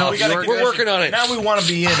seen? Count York? We're working on it. Now we want to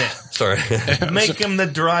be in it. Sorry. Make him the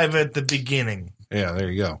driver at the beginning. Yeah, there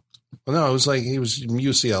you go. Well, no, it was like he was in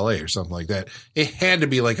UCLA or something like that. It had to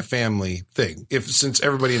be like a family thing, since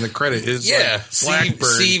everybody in the credit is Yeah. like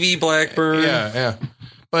Blackburn. CV Blackburn. Yeah.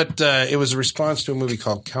 But it was a response to a movie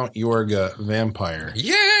called Count Yorga Vampire.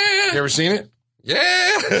 Yeah. You ever seen it?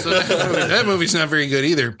 Yeah. So that movie's not very good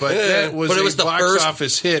either. But that was, But it was a the box first-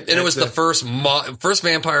 office hit, And it was the first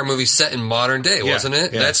vampire movie set in modern day, wasn't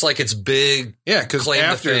it? yeah. That's like its big. yeah. Because claim to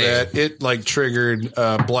after fame. that, it like triggered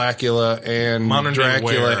Blackula and Modern Day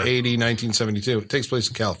Dracula Where? 1972. It takes place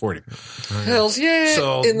in California. Hells yeah.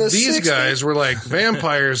 So in the these 60s. guys were like,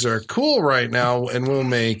 vampires are cool right now, and we'll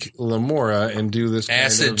make Lamora and do this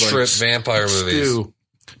acid kind of trip like vampire movies. stew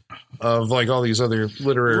of like all these other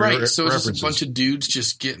literary Right, so it's references. just a bunch of dudes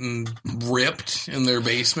just getting ripped in their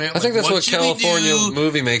basement. I think that's what should we California do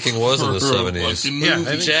movie making was in the for a 70s. fucking Yeah, I movie?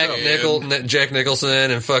 think so. Jack Nicholson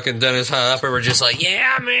and fucking Dennis Hopper were just like,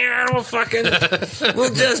 yeah, man, we'll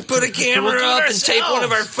just put a camera do up it and tape one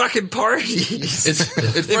of our fucking parties. It's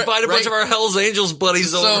Invite a bunch right. of our Hells Angels buddies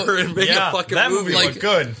So- over and make Yeah, a fucking that movie. movie looked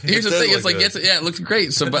good. Here's the It thing: did it's like look it looks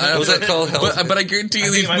great. So, but Was that called Hell's but I guarantee you,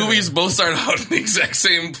 think these it might have movies been. both start out in the exact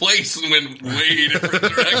same place. face went way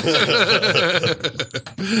different direction.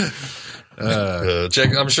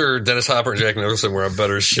 Jack, I'm sure Dennis Hopper and Jack Nicholson were on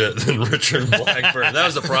better shit than Richard Blackburn. That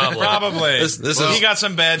was the problem. Probably. This he got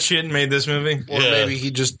some bad shit and made this movie. Or maybe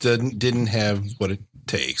he just didn't have what it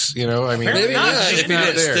takes. You know, I mean, Maybe not. not. He's If he not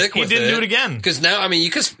didn't there. stick He with didn't it. do it again. Because now, I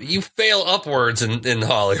mean, you fail upwards in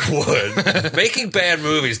Hollywood. Making bad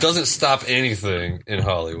movies doesn't stop anything in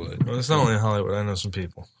Hollywood. Well, it's not only in Hollywood. I know some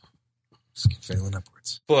people. Just keep failing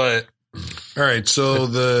upwards. But all right, so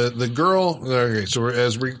the girl. Okay, so we're,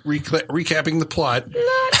 as recapping the plot.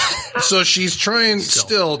 So she's trying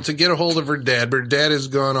still to get a hold of her dad, but her dad has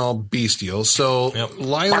gone all bestial. So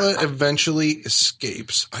Lila eventually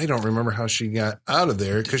escapes. I don't remember how she got out of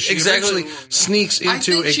there because she eventually sneaks I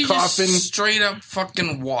into think a she coffin. just straight up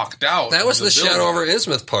fucking walked out. that was of the Shadow building. over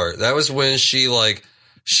Innsmouth part. That was when she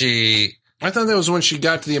I thought that was when she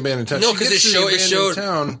got to the abandoned town. No, She 'cause gets it to the showed- it abandoned showed-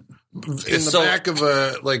 town in the so- back of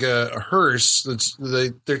a hearse.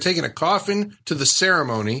 They're taking a coffin to the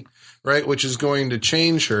ceremony, right, which is going to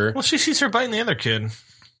change her. Well, she sees her biting the other kid.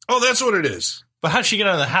 Oh, that's what it is. But how'd she get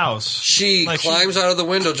out of the house? she Like, climbs out of the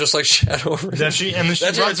window just like Shadow over. Does she? And then she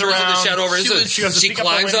That's what runs it turns into around. Shadow over She Innsmouth. goes to She peek up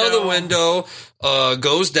climbs out of the window,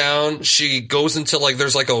 goes down. She goes into like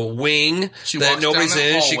there's like a wing She that walks nobody's down that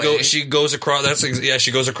in. hallway. She goes across.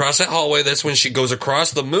 She goes across that hallway. That's when she goes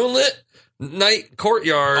across the moonlit night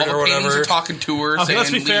courtyard All the or paintings whatever. are talking to her, Okay, saying let's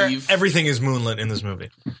be fair. leave. Everything is moonlit in this movie.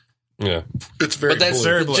 Yeah, It's very but that's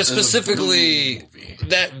Very just blue. specifically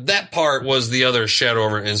that part was the other Shadow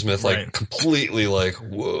over Innsmouth, like Right. completely like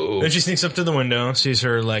whoa. Then she sneaks up to the window, sees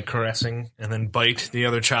her like caressing, and then bite the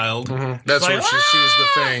other child. That's Like, where she sees the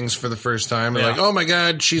fangs for the first time. And Yeah. like, oh my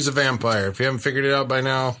God, she's a vampire. If you haven't figured it out by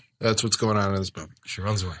now, that's what's going on in this movie. She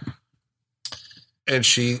runs away. And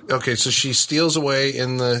so she steals away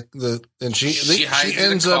in and she hides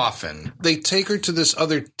ends in a up, coffin. they take her to this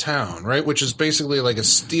other town, right? Which is basically like a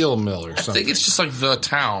steel mill or I something. think it's just like the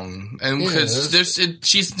town, and because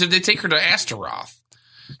they take her to Astaroth.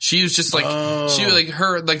 She was just like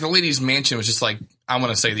the lady's mansion was just like I'm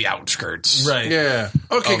gonna say the outskirts, Right. Yeah.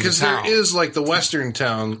 Okay, Of the because there town. is like the western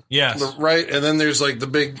town. Yes. Right? And then there's like the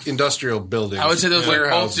big industrial building. I would say those are both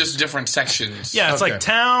warehouses. just different sections. Yeah, it's Okay. like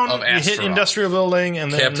town, Of you hit Astaroth. industrial building,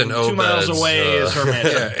 and then Captain 2 miles Obed's, away is her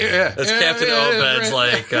mansion. Yeah. That's Captain Obed's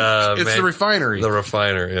like It's the refinery. the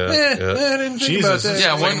refiner. Yeah, I yeah. didn't think Jesus, about that.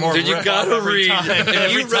 Yeah, like one more Dude, you rip gotta off every read. time. If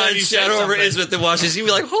Every you time read you say Shadow over something. Innsmouth and watch this, you'd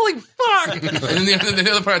be like, "Holy fuck!" And then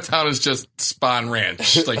the other part of town is just Spawn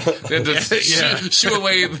Ranch. Like they just shoo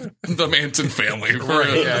away the Manson family for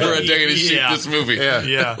a day to shoot Yeah. this movie. Yeah.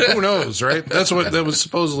 Yeah. Who knows, right? That's what that was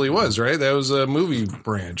supposedly was, right? That was a movie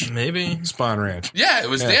branch. Maybe. Spawn Ranch. Yeah, it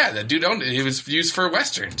was. Yeah, that dude owned it. It was used for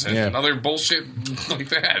westerns and Yeah. other bullshit like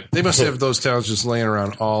that. They must have those towns just laying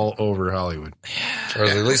around all over Hollywood. Or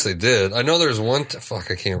at least they did. I know there's one.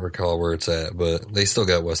 I can't recall where it's at, but they still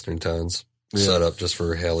got Western towns set up just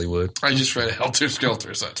for Hollywood. I just read Helter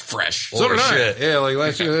Skelter, so it's fresh. So did I. shit. Yeah, like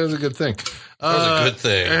last year, that was a good thing. That was a good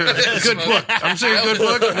thing. Good book. I'm saying good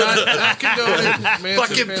book. Not condoning. Manson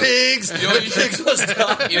Fucking fan. pigs. You know what you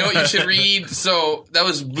should, you know what you should read? So that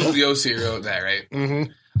was Bugliosi who wrote that, right?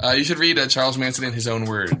 Mm-hmm. You should read Charles Manson in his own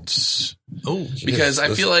words. Oh, Because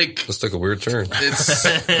I feel like This took a weird turn. it's.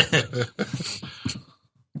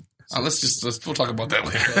 We'll talk about that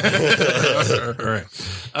later. All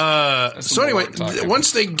right. So anyway, more talking.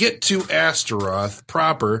 once they get to Astaroth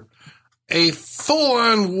proper, a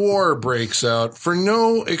full-on war breaks out for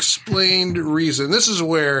no explained reason. This is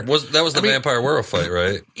where, That was the vampire werewolf fight,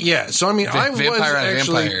 right? yeah. So I mean, I was Vampire on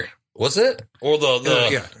actually Vampire. Was it? Or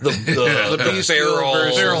the bestial feral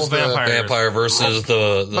versus feral the- vampire. vampire versus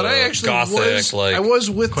the But I actually gothic was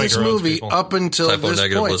with this Quaker Oats movie people. up until Typo this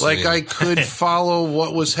negative point. listening. Like I could follow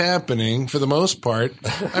what was happening for the most part.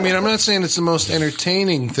 I mean, I'm not saying it's the most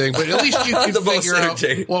entertaining thing, but at least you could The most figure out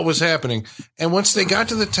entertaining. what was happening. And once they got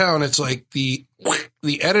to the town, it's like the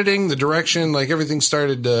editing, the direction, like everything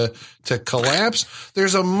started to collapse.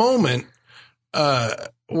 There's a moment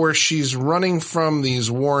where she's running from these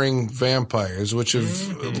warring vampires, which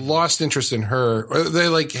have lost interest in her. Or they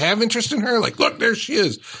like have interest in her. Like, look, there she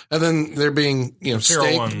is. And then they're being, Feral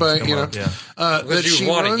staked ones by, come up, yeah. that you she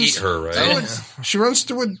want to runs- eat her, right? Oh, she runs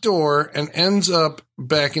through a door and ends up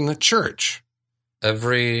back in the church.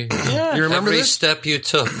 Every You remember every this? step you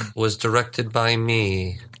took was directed by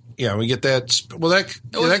me. Yeah, we get that. Well,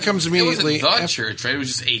 that comes immediately. It wasn't the after- church, right? It was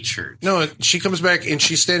just a church. No, she comes back and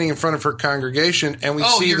she's standing in front of her congregation, and we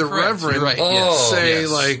Oh, see you're the correct. reverend You're right. Oh, say,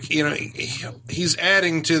 yes. he's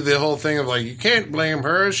adding to the whole thing of like, you can't blame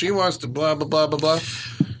her. She wants to blah, blah, blah, blah, blah.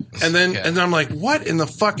 And then I'm like, what in the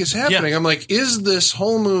fuck is happening? Yeah. I'm like, is this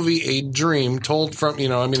whole movie a dream told from, I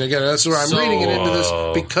mean, again, that's where I'm reading it into this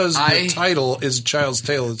because the title is A Child's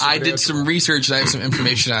Tale. I did some research and I have some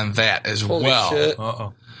information on that as well. Shit.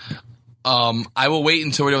 I will wait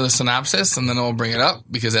until we know the synopsis and then I'll bring it up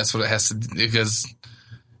because that's what it has to do. Because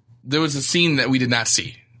there was a scene that we did not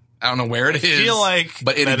see. I don't know where it is. I feel like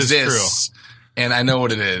but it that is exists. And I know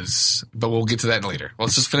what it is, but we'll get to that later. We'll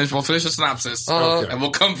finish the synopsis and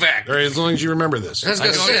we'll come back. All right, as long as you remember this. I was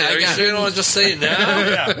going to say, are you sure you don't want to just say it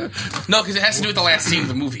now? No, because it has to do with the last scene of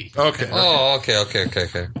the movie. Okay. Oh, okay.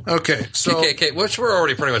 Okay, so... Okay, which we're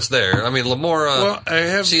already pretty much there. I mean, Lamora,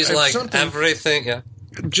 she's like everything,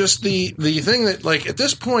 Just the thing that, like, at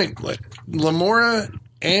this point, like, Lamora...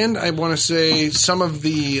 And I want to say some of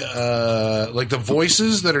the like the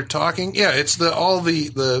voices that are talking. Yeah, it's all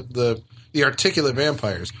the articulate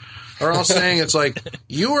vampires are all saying it's like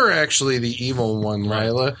you are actually the evil one,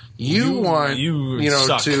 Lila. You want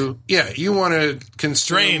suck. you want to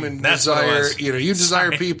consume Drain. and That's what it desire. was. You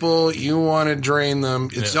desire people. You want to drain them.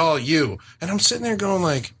 It's all you. And I'm sitting there going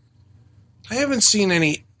like, I haven't seen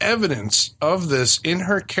any evidence of this in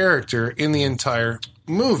her character in the entire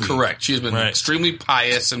movie. Correct. She's been extremely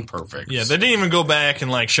pious and perfect. Yeah, they didn't even go back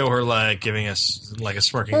and like show her like giving us like a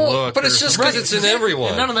smirking look. But it's just because it's in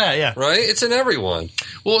everyone. None of that, yeah. Right? It's in everyone.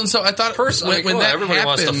 Well, and so I thought when that everybody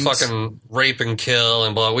happens, wants to fucking rape and kill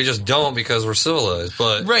and blah. We just don't because we're civilized.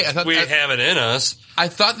 But I thought we have it in us. I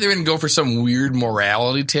thought they were going to go for some weird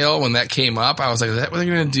morality tale when that came up. I was like, is that what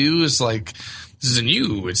they're going to do? Is like, this is in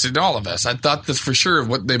you. It's in all of us. I thought that's for sure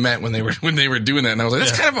what they meant when they were doing that. And I was like,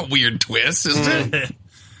 that's kind of a weird twist, isn't it?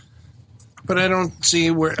 But I don't see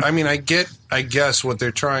where. I mean, I guess what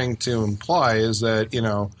they're trying to imply is that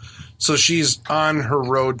so she's on her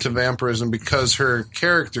road to vampirism because her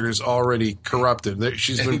character is already corrupted.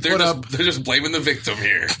 She's been put up. They're just blaming the victim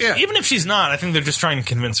here. Yeah. Even if she's not, I think they're just trying to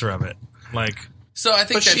convince her of it. Like, so I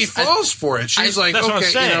think but she falls for it. She's like, that's what I'm okay,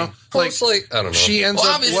 saying. It's like I don't know. She ends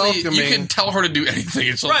up welcoming. You can tell her to do anything.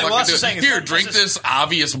 It's Right, well, that's what I'm saying. Here, drink this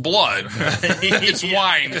obvious blood. It's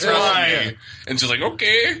wine. It's wine. And she's like,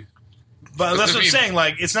 okay. But that's what I'm saying.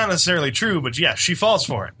 Like, it's not necessarily true, but yeah, she falls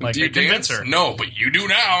for it. Like, do you they convince her. No, but you do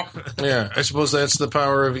now. Yeah, I suppose that's the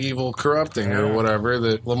power of evil corrupting or whatever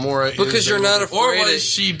that Lamora is. Because you're not afraid. Or was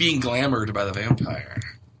she being glamored by the vampire?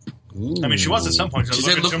 I mean, she was at some point. She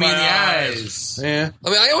said, look me in the eyes. Yeah. I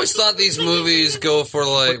mean, I always thought these movies go for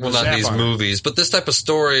like, well, not these movies, but this type of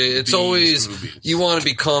story, it's always, you want to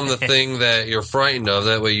become the thing that you're frightened of.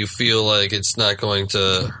 That way you feel like it's not going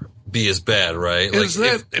to be as bad, right? Is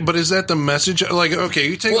that the message? Like, okay,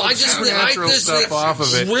 you take supernatural stuff off of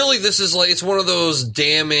it. Really, this is like, it's one of those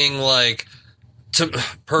damning, like,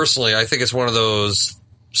 personally, I think it's one of those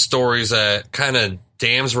stories that kind of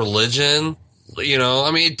damns religion.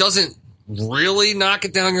 I mean, it doesn't really knock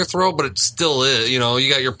it down your throat, but it still is. You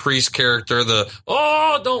got your priest character,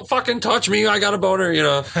 don't fucking touch me, I got a boner,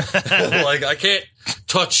 like, I can't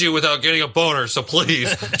touch you without getting a boner, so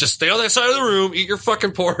please, just stay on that side of the room, eat your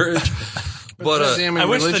fucking porridge. But I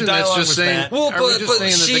wish the dialogue was that. Well,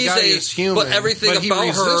 but she's human. But everything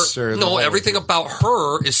about her, everything about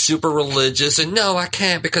her is super religious. And no, I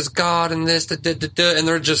can't because God and this, and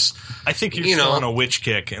they're just. I think you're still on a witch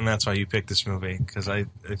kick, and that's why you picked this movie because I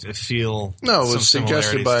feel. No, it was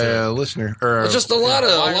suggested by a listener or just a lot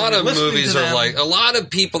of movies are like a lot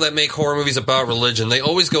of people that make horror movies about religion. They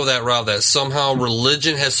always go that route that somehow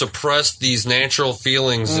religion has suppressed these natural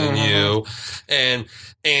feelings in you, and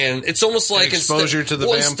it's almost like exposure to the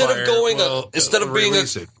vampire. Instead of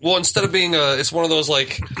being it's one of those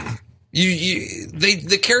like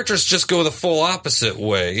the characters just go the full opposite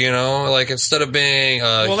way, like instead of being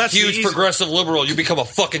a huge progressive liberal, you become a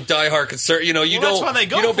fucking diehard conservative. You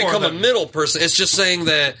don't become a middle person. It's just saying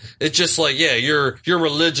that it's just like, yeah, your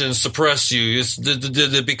religion suppress you. It's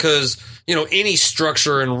because any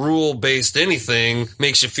structure and rule based anything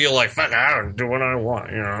makes you feel like, fuck, I don't do what I want.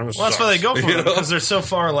 Well, that's why they go for it, because they're so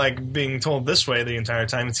far like being told this way the entire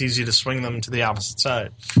time. It's easy to swing them to the opposite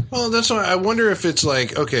side. Well, that's why I wonder if it's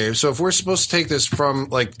like, okay, so if we're supposed to take this from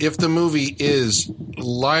like, if the movie is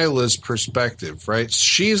Lila's perspective, right?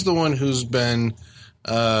 She's the one who's been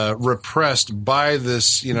repressed by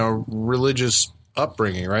this, religious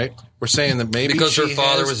upbringing, right? We're saying that maybe because her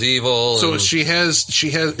father was evil. So she has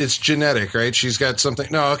it's genetic, right? She's got something.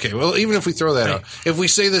 No, okay. Well, even if we throw that out, if we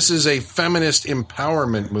say this is a feminist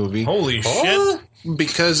empowerment movie, holy shit.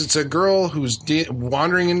 Because it's a girl who's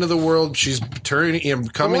wandering into the world. She's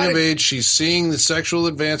coming of age. She's seeing the sexual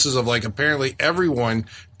advances of like apparently everyone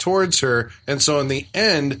towards her. And so in the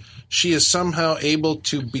end, she is somehow able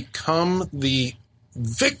to become the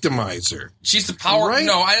victimize her. She's the power. Right?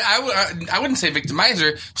 No, I wouldn't say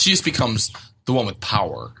victimizer. She just becomes the one with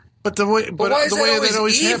power. But the way, But why is the that way always that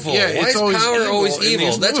always evil? happens, Why it's is always power always in evil?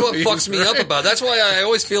 these That's what movies, fucks me up right? about. That's why I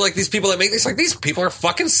always feel like these people that make this, like these people are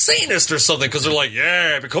fucking Satanists or something because they're like,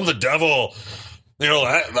 yeah, become the devil. You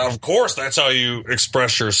know, of course, that's how you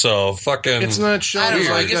express yourself. Fucking, It's not I showing don't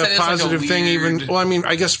know, I like guess that a is like a positive thing. Even weird- well, I mean,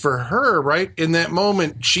 I guess for her, right in that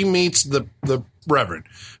moment, she meets the Reverend,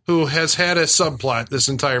 who has had a subplot this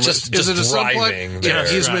entire movie. Just Is it a driving subplot? there.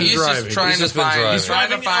 Yeah, he's been He's driving. just trying to just been find. driving. He's trying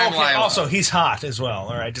to find Okay, Lila. also, he's hot as well.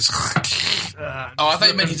 All right, just. Oh, I thought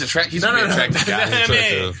you meant he's attractive. He's a very attractive guy.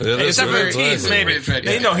 attractive. Yeah, that's Except very for teeth, attractive. maybe.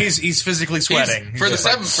 Attractive. No, he's physically sweating. For the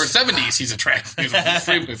 70s, he's attractive. He's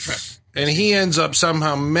extremely attractive. And he ends up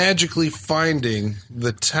somehow magically finding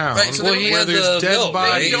the town Right, so Well, then he where had there's the dead note,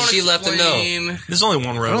 bodies. right? She left a note. There's only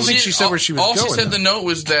one road. I don't think she said where she was all going, she said though. the note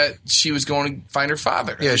was that she was going to find her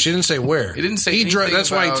father. Yeah, she didn't say where. He didn't say He anything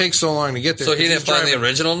That's why about- it takes so long to get there. So he 'cause didn't he's find the driving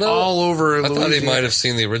original note? all over. I thought he Louisiana. might have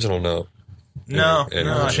seen the original note. No, Yeah,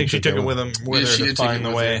 no, I think she took it with him with Yeah, her she to did take find it the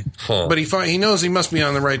with way. Huh. But he knows he must be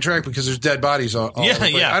on the right track because there's dead bodies all Yeah, over the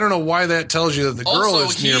place. yeah. I don't know why that tells you that the girl Also,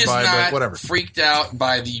 is he is nearby, not but whatever. freaked out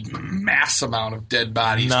by the mass amount of dead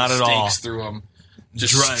bodies Not with at stakes all. through them.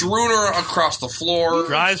 Just Dri- strewn her across the floor.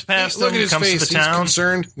 Drives past Look him, at his comes face. to the He's town.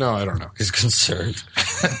 concerned. No, I don't know. He's concerned.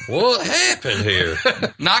 What happened here?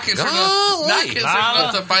 Not concerned Golly.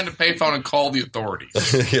 enough to find a payphone and call the authorities.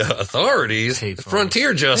 Yeah, authorities. Payphones.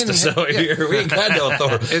 Frontier justice out here. We ain't got no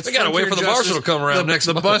authority. We gotta wait for the marshal to come around next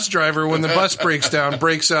The month. bus driver, when the bus breaks down,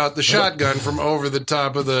 breaks out the shotgun from over the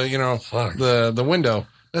top of the Fuck. the window.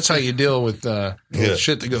 That's how you deal with Yeah.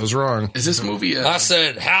 shit that goes wrong. Is this movie I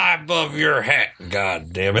said, high above your hat.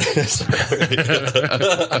 God damn it.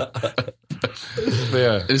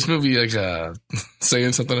 Yeah. Is this movie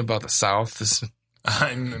saying something about the South?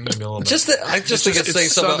 Maybe a little bit. I just think it's saying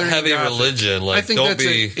it's something about Southern heavy Gothic. religion. Like, I think don't that's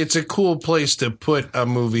be. it's a cool place to put a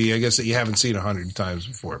movie, I guess, that you haven't seen 100 times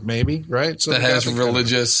before. Maybe, right? So That has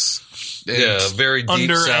religious, Yeah, very deep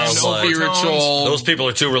Under sounds and like. spiritual. Those people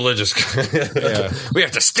are too religious. Yeah. We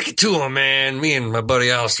have to stick it to them, man. Me and my buddy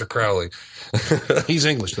Aleister Crowley. He's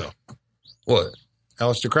English, though. What?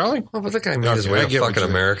 Aleister Crowley? Oh, but that guy made his Okay, way I to get what fucking you-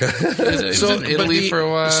 America. It was in Italy for a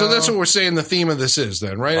while. So that's what we're saying the theme of this is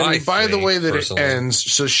then, right? I I mean, by the think, way that personally. it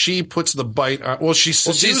ends, so she puts the bite on, well, she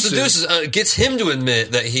Well, she seduces. gets him to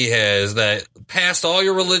admit that he has that past all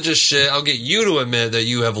your religious shit. I'll get you to admit that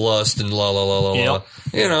you have lust and la la la la la. Yep.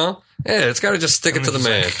 You know, yeah, it's got to just stick it to the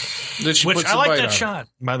man. that she Which puts I the like bite that on. shot,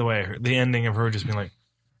 by the way. The ending of her just being like,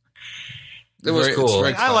 It was Very- cool. it's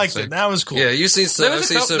very I liked classic. it. That was cool. Yeah, you see some, There was I've a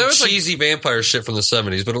seen couple- some there was like- cheesy vampire shit from the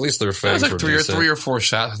 70s, but at least their There fangs was were like decent. three or four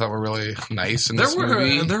shots that were really nice in There this were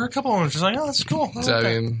movie. there were a couple of them just like, oh, that's cool. I So, like I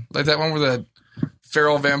that. mean, like that one where the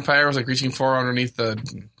feral vampire was like reaching for underneath the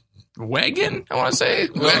wagon. I want to say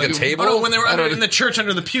Like a table? Oh, when they were I under, don't- in the church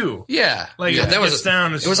under the pew. Yeah, Like yeah. it That was gets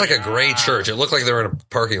down. It was like a gray church. It looked like they were in a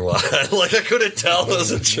parking lot. Like I couldn't tell it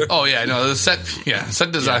was a church. Oh yeah, no, the set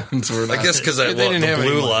designs were. I guess because They that didn't the have any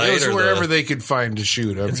blue money. light It was or wherever the, they could find to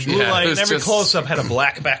shoot. I'm sure. blue Yeah, light. it And was every just- close up had a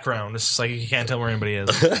black background. It's just like you can't tell where anybody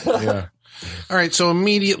is. Yeah. All right. So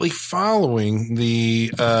immediately following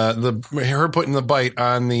the her putting the bite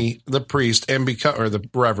on the priest and or the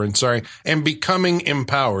reverend, sorry, and becoming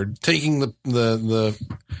empowered, taking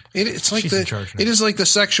it's like She's in charge now. it is like the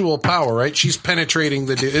sexual power, right? She's penetrating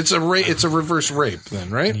the dude. It's a reverse rape, then,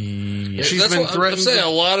 right? She's That's been what I'm threatened. saying. A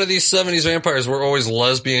lot of these 70s vampires were always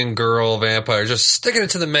lesbian girl vampires, just sticking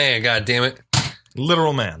it to the man. God damn it,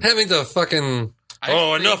 Literal man. having to fucking. I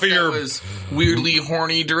think enough of that your. was weirdly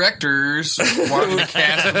horny directors wanting to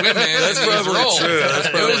cast women. That's in these probably roles. true. That's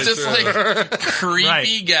It probably was just true. like creepy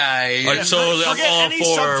Right. guy. Like, so I'm Forget all any for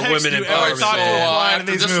subtext women you ever empowerment. thought to apply to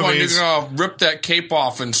after these this one, you're movies. gonna rip that cape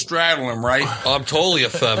off and straddle him, right? I'm totally a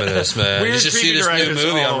feminist, man. Weird You should see creepy this new directors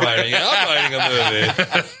movie I'm all- writing. Yeah, I'm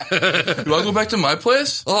writing a movie. You want to go back to my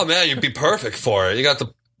place? Oh man, you'd be perfect for it. You got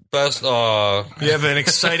the best You have an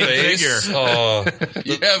exciting face. figure.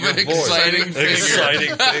 You have an voice. exciting figure. Exciting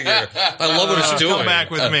figure. I love what it's doing. Come back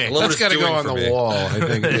with me. I love what That's it's got to doing go on for the me. wall. I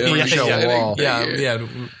think freak show yeah, wall. Yeah.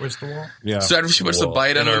 Where's the wall? Yeah. So after she puts the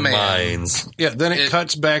bite on in the our man, minds. Yeah. Then it It-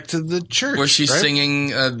 cuts back to the church where she's right? singing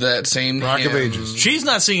that same Rock of hymn. Ages. She's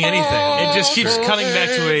not seeing anything. It just keeps cutting back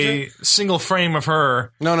to a single frame of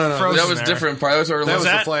her. No. Frozen That was there. different part. That was our That was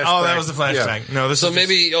that? the flashback. Oh, that was the flashback. No, this So is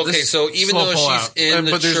maybe just- okay. So even slow though pull she's out. in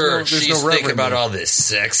the but there's church, no she's reverend thinking about there. all this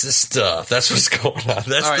sexist stuff. That's what's going on.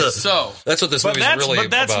 That's All right, the. so That's what this But movie's that's really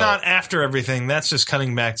that's about. not after everything. That's just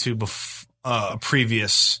cutting back to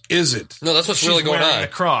previous. Is it? No, that's what's She's really going wearing on. the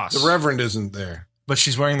cross, The reverend isn't there. but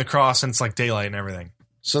she's wearing the cross, and it's like daylight and everything.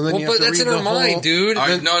 So then Well, you have but to that's read in her the whole, mind, dude. All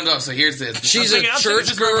right, no. So here's this. She's a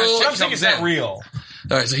church girl. I'm thinking it's not real.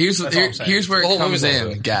 All right, so here's That's all I'm saying. here's where The it whole comes movie's in,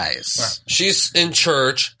 not real. guys. She's in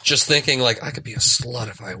church, just thinking like, I could be a slut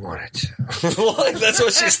if I wanted to. Like, that's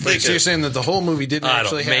what she's So you're thinking. saying that the whole movie didn't I don't-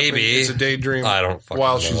 actually happen? maybe. It's a daydream I don't fucking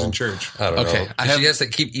while know. she's in church. I don't Okay, know. She has to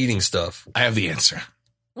keep eating stuff. I have the answer.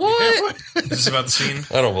 What? Is this about the scene?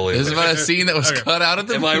 I don't believe This is it. about a scene that was cut out of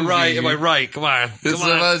the Am movie. I right? Am I right? Come on. This is Come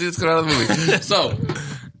on. about a scene that's cut out of the movie. So,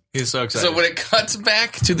 He's so excited. so when it cuts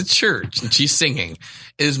back to the church and she's singing,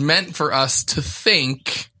 it is meant for us to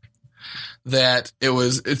think that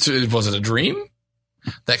was it a dream?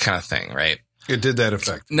 That kind of thing, right? It did that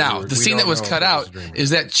effect. Now, the scene that was cut out is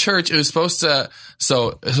that church. It was supposed to, it's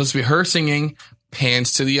supposed to be her singing,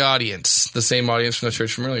 pans to the audience, the same audience from the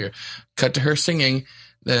church from earlier. Cut to her singing,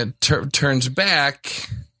 then it turns back.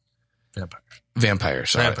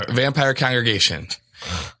 Vampire congregation.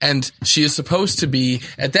 And she is supposed to be,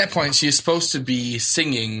 at that point, she is supposed to be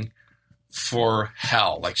singing for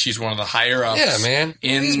hell. Like she's one of the higher ups. Yeah, man.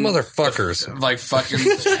 These motherfuckers. Like fucking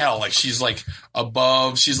hell. Like she's like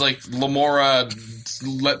above. She's like Lamora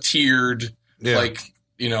tiered. Yeah. Like,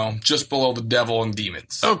 you know, just below the devil and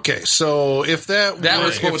demons. Okay, so if that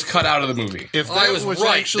Was what was cut out of the movie. if that I was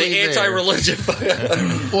right. actually The there-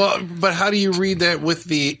 anti-religion. well, but how do you read that with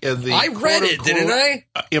the I read it, didn't I?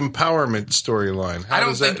 Empowerment storyline. How I don't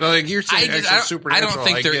does that, think- like you're saying I actual supernatural. don't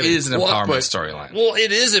think there get is it. an Well, empowerment but- storyline. Well,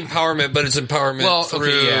 it is empowerment, but it's empowerment Well, through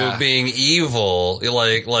okay, yeah. being evil.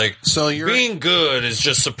 Like So you're being good is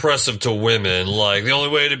just suppressive to women. Like the only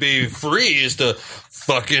way to be free is to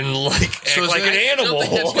fucking act So is like that- an I don't animal.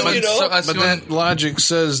 think that's going- You know? so that's But going- then logic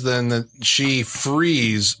says then that she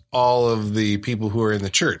frees all of the people who are in the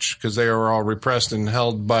church because they are all repressed and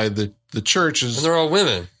held by the churches, and they're all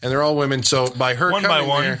women. and they're all women. So by her One by coming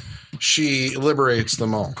one. there, she liberates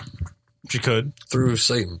them all. She could. Through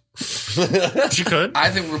Satan. She could. I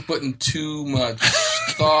think we're putting too much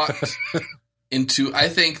thought into. I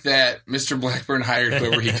think that Mr. Blackburn hired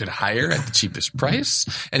whoever he could hire at the cheapest price,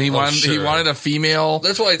 and he wanted a female.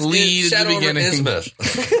 That's why it's lead at Shadow the over beginning.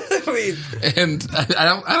 Innsmouth. I mean, And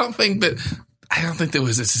I don't think that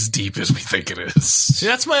was as deep as we think it is. See,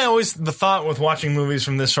 that's the thought with watching movies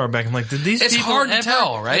from this far back. I'm like, did these It's people hard to ever-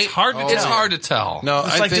 tell, right? It's hard to tell. It's hard to tell. No,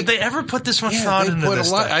 It's I like, think, did they ever put this much yeah, thought they into put this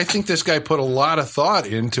a lot. stuff? I think this guy put a lot of thought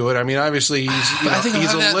into it. I mean, obviously he's I think a he's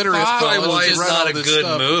lot of a that literate thought fellow. probably why He's it's read not all a this good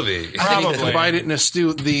stuff. movie. I think Probably. he combined it in a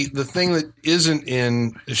stew. The thing that isn't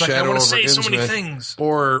in like, I Shadow wanna over say so many Innsmouth things.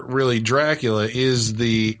 or really Dracula is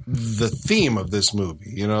the theme of this movie.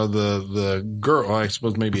 You know, the girl. Well, I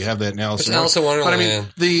suppose maybe you have that in Alice in Alice in Wonderland. But I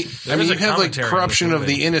Wonderland. mean, There is you a have like commentary on corruption this of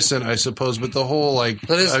the movie. innocent, I suppose. But the whole like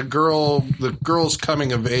That is- the girl's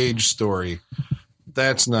coming of age story.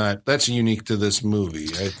 That's unique to this movie.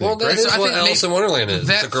 I think. Well, that's Right? So I what think Alice in Wonderland is. It's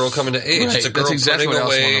that- a girl coming to age. Right, It's a that's girl exactly putting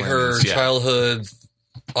what Alice in away Wonderland her is, yeah. childhood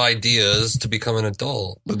ideas to become an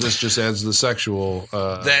adult. But this just adds the sexual.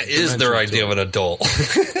 That is their dimension to idea of it. an adult.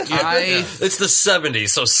 I It's the 70s,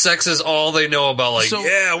 so sex is all they know about. Like, So-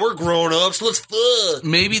 yeah, we're grown ups. Let's fuck.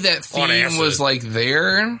 maybe that On theme acid. was like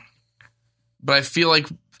there, but I feel like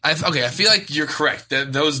I feel like you're correct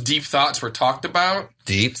that those deep thoughts were talked about,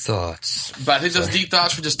 Deep thoughts. but I think those deep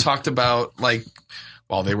thoughts were just talked about like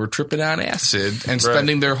while they were tripping on acid and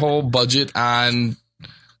spending their whole budget on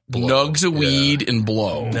nugs of weed and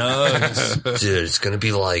blow. Nugs. Dude, it's going to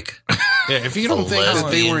be like. Yeah, if you don't A think that they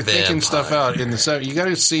lesbian were thinking vampire. stuff out in the 70s, you got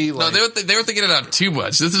to see. No, Like, they were thinking it out too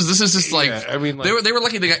much. This is just like, Yeah, I mean, like- they were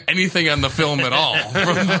lucky they got anything on the film at all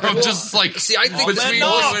from just like See, I think between,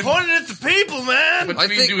 No, pointing at the people, man.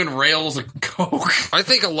 between I think- doing rails of coke. I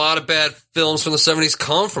think a lot of bad films from the 70s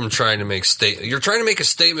come from trying to make You're trying to make a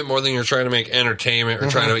statement more than you're trying to make entertainment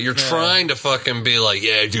or you're trying to fucking be like,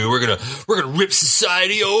 yeah, dude, we're gonna rip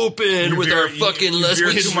society open with our fucking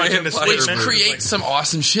lesbian too much into vampire statement. movies. Create some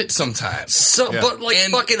awesome shit sometimes. But like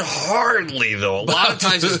And- fucking hardly though. A lot of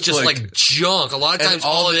times it's just like junk. A lot of And times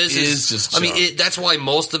all it is just I mean, junk. that's why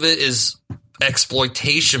most of it is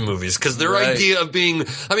exploitation movies because their Right. idea of being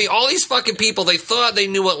all these fucking people, they thought they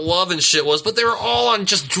knew what love and shit was, but they were all on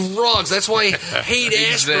just drugs. That's why Haight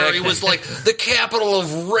Ashbury was like the capital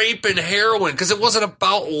of rape and heroin because it wasn't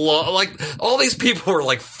about love. Like all these people were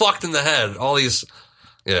like fucked in the head. All these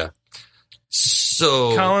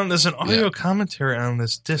so Colin, there's an audio commentary on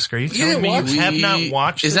this disc. Are you telling didn't me watch you have We- not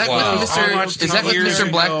watched Is that this? with Wow. I watched Mr. Is that with years Mr.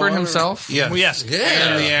 ago. Blackburn himself? yeah, Well, yes. yeah.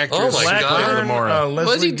 and the actress Oh my Blackburn, god. Leslie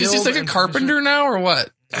Was he? Does he Guild, like a and- carpenter now or what?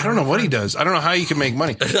 I don't know what he does. I don't know how you can make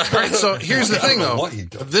money. All right, so here's the thing, though. what he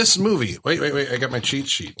does. This movie. Wait. I got my cheat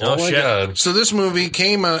sheet. Oh my shit. god. So this movie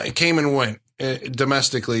came and went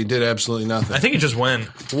domestically. Did absolutely nothing. I think it just went.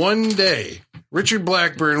 One day, Richard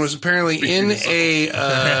Blackburn was apparently in He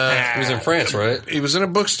was in France, right? he was in a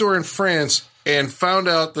bookstore in France and found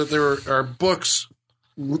out that there are books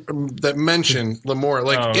that mention Lamora,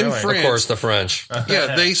 like in really? France. Of course, the French.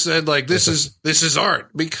 Yeah, they said like this is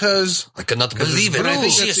art because I could not believe it. But I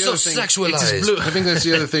think She that's is the so other thing. sexualized. I think that's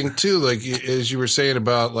the other thing too. Like as you were saying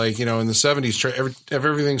about like in the 70s,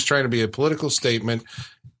 everything's trying to be a political statement.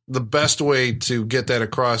 The best way to get that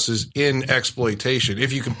across is in exploitation,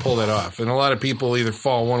 if you can pull that off. And a lot of people either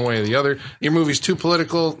fall one way or the other. Your movie's too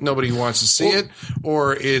political, nobody wants to see it,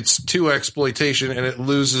 or it's too exploitation and it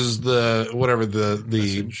loses the whatever the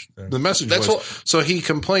message That's was. what- So he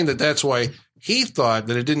complained that's why he thought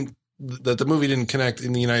that the movie didn't connect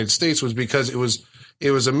in the United States was because it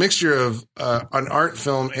was a mixture of an art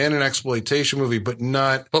film and an exploitation movie, but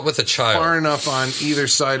not But with a child. far enough on either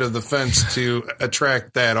side of the fence to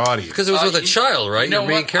attract that audience. Because it was with a child, right? Your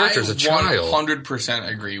main character is a child. 100%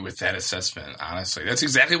 agree with that assessment, honestly. That's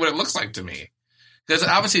exactly what it looks like to me. Because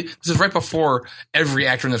obviously, this is right before every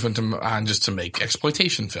actor in this went on just to make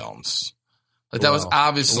exploitation films. Like, that was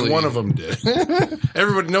obviously... One of them did.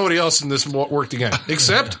 Nobody else in this worked again.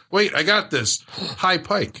 Except, wait, I got this. High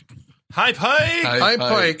Pike. Hi, Pike. High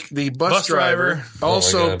Pike, the bus driver, Oh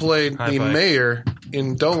also God. played High the Pike. mayor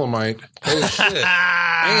in Dolomite. Oh, shit.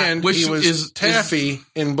 And Which he was is- Taffy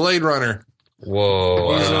in Blade Runner.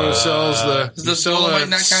 Whoa. He's the one who sells the... Does you sell Dolomite a-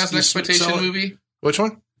 not count as an you exploitation sell a- movie? Which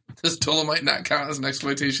one? Does Dolomite not count as an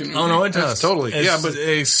exploitation movie? Oh no, it That's does totally- It's, yeah, but-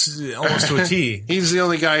 it's almost to a T. He's the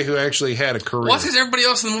only guy who actually had a career. What? Because everybody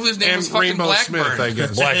else in the movie's name And was fucking Rainbow Blackburn. Smith, I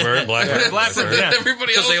guess. Blackburn. Blackburn, yeah. Everybody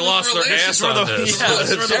Because else they was lost their related. ass on this. Yeah, that's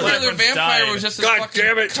where the Every other Blackburn vampire died. was just his God fucking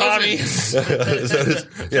damn it, Tommy.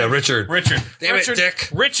 cousin. Yeah, Richard. Richard. Damn it, Richard. Dick.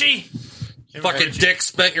 Richie. Fucking Dick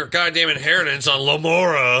spent your goddamn inheritance on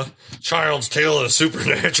Lamora, Child's Tale of the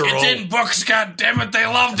Supernatural. It's in books, goddammit, they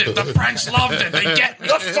loved it. The French loved it. They get The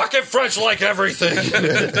fucking French like everything.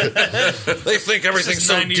 They think everything's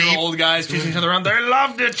so deep. 90-year-old guys kissing each other around. They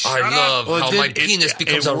loved it. Shut I up. love Well, it how did- my it- penis it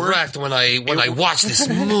becomes worked. erect when I watch this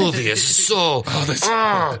movie. It's so.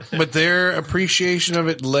 But their appreciation of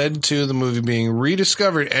it led to the movie being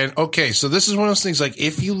rediscovered. And okay, so this is one of those things like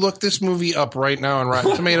if you look this movie up right now on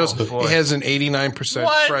Rotten Tomatoes, it has an 89%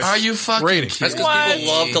 What? fresh Are you fucking rating. That's because What?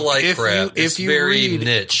 people love to like If crap. you- It's if you very read-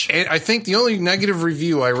 niche. And I think the only negative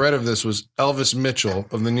review I read of this was Elvis Mitchell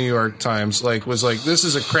of the New York Times. Was like, this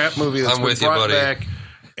is a crap movie that's I'm been with you, brought buddy. back.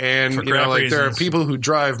 And For you know, crap like there are reasons. people who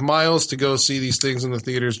drive miles to go see these things in the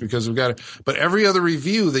theaters because we've got it. But every other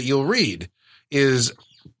review that you'll read is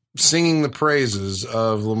singing the praises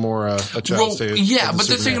of Lamora, a Child's Tale. yeah, of but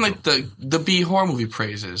they're saying Supernatural. like the B horror movie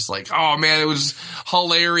praises, like, oh man, it was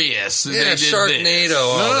hilarious. Yeah, They did Sharknado. this.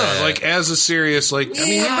 all No, that. like as a serious, like I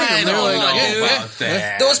mean, I they're don't like, know yeah, about yeah.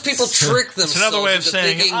 that. Those people trick themselves another way of into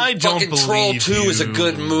saying, thinking I don't fucking Troll believe 2 is a you.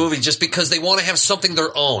 good movie just because they want to have something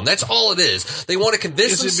their own. That's all it is. They want to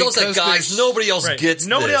convince Is it themselves that, because guys, there's- nobody else Right. gets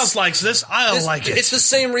Nobody this. else likes this. I It's- like it. It's the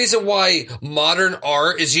same reason why modern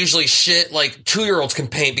art is usually shit like 2-year-olds can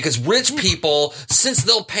paint because rich people, since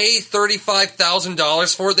they'll pay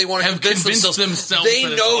 $35,000 for it, they want to Have convince convinced themselves themselves they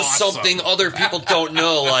that it's know awesome. something other people don't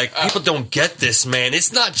know. Like, people don't get this, man.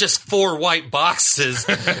 It's not just 4 white boxes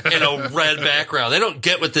and a red background. They don't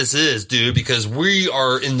get what this is, dude, because we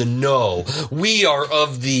are in the know. We are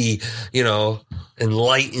of the,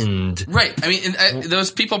 enlightened. Right. I mean, and,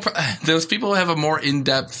 those people have a more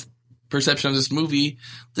in-depth perception of this movie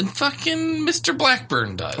than fucking Mr.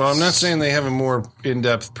 Blackburn does. Well, I'm not saying they have a more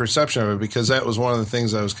in-depth perception of it because that was one of the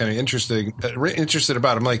things I was kind of interested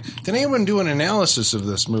about. I'm like, did anyone do an analysis of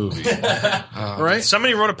this movie? Right?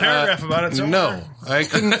 Somebody wrote a paragraph about it. No, I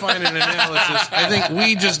couldn't find an analysis. I think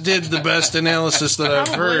we just did the best analysis that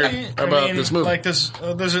I've heard about this movie. Like this,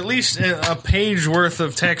 there's at least a page worth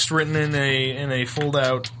of text written in a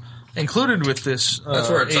fold-out included with this That's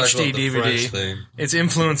where it talks HD about the DVD. French thing. Its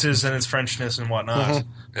influences and its Frenchness and whatnot.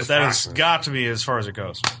 But that has got to be as far as it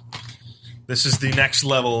goes. This is the next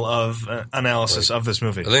level of analysis of this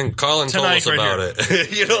movie. I think Colin told Tonight, us right about it.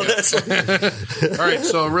 That's All right,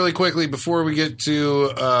 so really quickly before we get to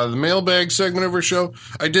the mailbag segment of our show,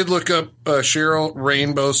 I did look up Cheryl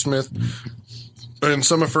Rainbow Smith and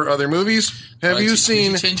some of her other movies. Have you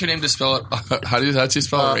seen Did you change your name to spell it? How'd you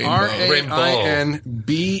spell it?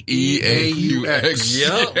 RAINBAUX?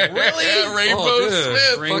 Yep. Really? Rainbow Oh, dude.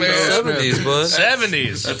 Smith. Rainbow man. Smith. 70s, bud.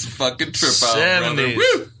 70s. That's fucking trip out, brother. 70s.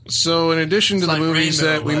 Woo! So in addition to the like movies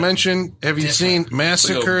Rainbow, that we but mentioned, have you seen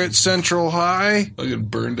Massacre at Central High? Fucking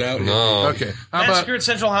burned out. No. Okay. How Massacre at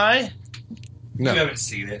Central High? No. You haven't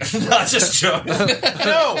seen it. Not just joking.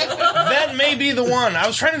 No, that may be the one. I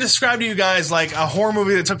was trying to describe to you guys like a horror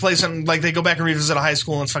movie that took place and like they go back and revisit a high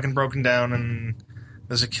school and it's fucking broken down and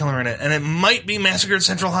there's a killer in it. And it might be Massacre at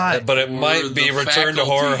Central High. But it might be The Return to Faculty.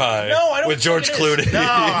 Horror High. No, I don't with think George it is. Clooney. No,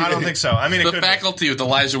 I don't think so. I mean, it The could be. Faculty with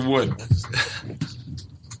Elijah Wood.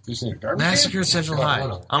 You seen a garbage Massacre at Central High. I'm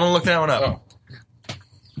gonna look that one up. Oh.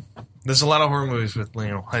 There's a lot of horror movies with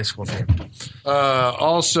high school teams.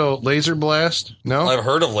 Also, Laser Blast. No. I've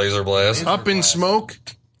heard of Laser Blast. Up in Smoke.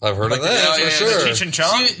 I've heard of that Oh, for yeah, sure. Cheech and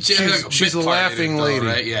Chong? She's the laughing lady.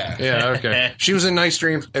 Right? Yeah. Yeah, okay. She was in Nice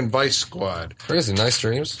Dreams and Vice Squad. Crazy, nice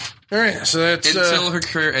dreams. All right, so that's Until her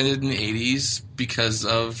career ended in the 80s because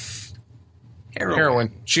of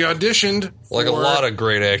heroin. She auditioned Like a for lot of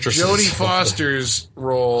great actresses. Jodie Foster's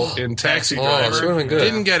role in Taxi Oh, Driver. she would've been good.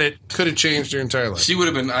 Didn't get it. Could have changed her entire life. She would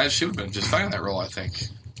have been. She would have been just fine in that role, I think.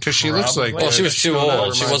 Because she looks like. Well, she was too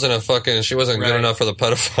old. She wasn't good Right. enough for the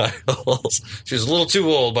pedophiles. She was a little too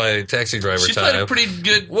old by Taxi Driver She time. played a pretty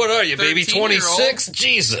good. What are you, baby? 13-year-old. 26?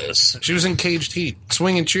 Jesus. She was in Caged Heat,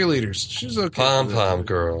 Swinging Cheerleaders. She's okay. Pom for that. Pom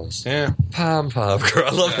Girls. Yeah. Pom Pom Girl. I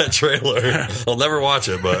love that trailer. I'll never watch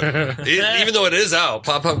it, but even though it is out,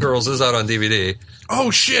 Pom Pom Girls is out on DVD. Oh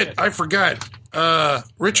shit! I forgot.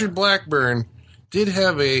 Richard Blackburn did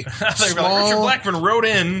have a I thought you were small, like, Richard Blackburn wrote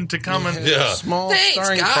in to comment. Yeah. small Thanks,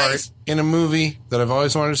 starring guys. part in a movie that I've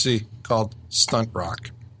always wanted to see called Stunt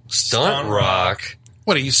Rock. Stunt Rock.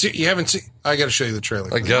 What do you see? You haven't seen? I got to show you the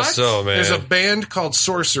trailer. I guess so, man. There's a band called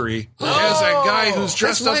Sorcery who has a guy who's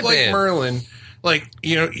dressed that's up my like band. Merlin. Like,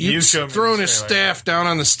 you've You showed me thrown the his trailer. staff down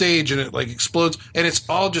on the stage and it like explodes, and it's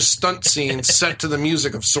all just stunt scenes set to the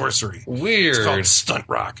music of Sorcery. Weird. It's called Stunt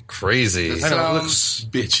Rock. Crazy. I know, it Sounds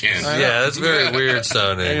bitchin'. Yeah, that's very weird I'm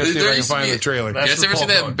sounding. gonna see if There I can used to find be- the trailer. You guys ever see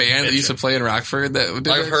that band that used to play in Rockford? That did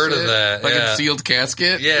I've that heard of shit? that, Like yeah. a sealed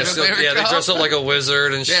casket. Yeah, You know so, what they yeah, were they called? dress up like a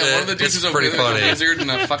wizard and shit. Yeah, one of the dudes It's is pretty a funny. wizard and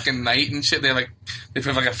a fucking knight and shit. They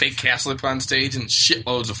put like a fake castle up on stage and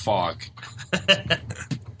shitloads of fog.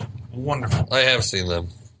 Wonderful. I have seen them.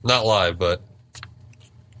 Not live, but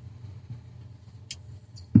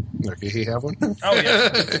Okay, he have one? Oh, yeah.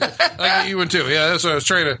 I get you one too. Yeah, that's what I was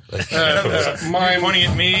trying to mime. Pointing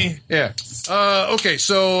at me. Yeah. Okay,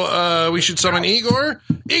 so we should summon Igor.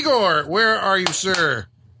 Igor, where are you, sir?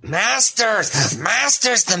 Masters,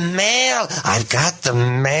 the mail. I've got the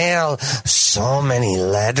mail. So many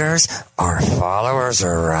letters. Our followers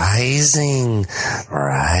are rising.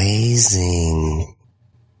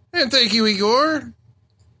 And thank you, Igor.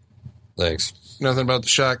 thanks. Nothing about the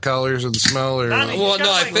shot collars or the smell or. I mean, Well, he's got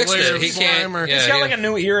no, I like fixed layer it. of He can't. slime or- He's Yeah, got he- like a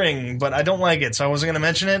new earring, but I don't like it, so I wasn't going to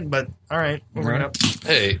mention it. But all right, we'll bring it up.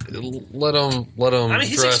 Hey, let him. I mean,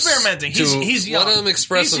 he's dress experimenting. to- He's young. Let him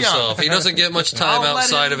express He's young. himself. He doesn't get much time I'll let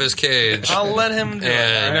outside him- of his cage. I'll let him do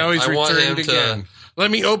And it. Now he's I want returned him to- again. Let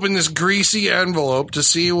me open this greasy envelope to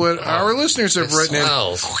see what our listeners have It written in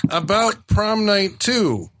smells. about Prom Night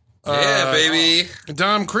 2. Yeah, baby.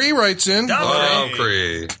 Dom Cree writes in. Dom Oh,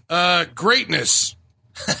 Cree. Greatness.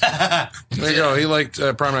 There you go. He liked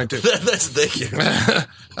Prom Night 2. That's thank you.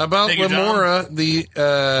 About Thank you, Dom. Lamora,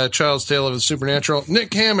 the child's tale of the supernatural.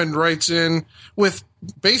 Nick Hammond writes in with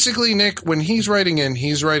basically Nick, when he's writing in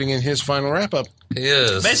his final wrap up. He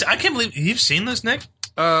is. Basically, I can't believe you've seen this, Nick.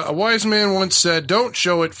 A wise man once said, "Don't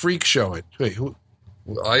show it, freak show it." Wait, who?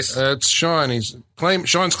 That's Sean.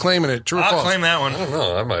 Sean's claiming it. True or I'll false? claim that one. I don't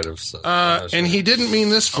know. I might have said. I'm not sure. And he didn't mean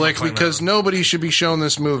this flick claim that because nobody should be shown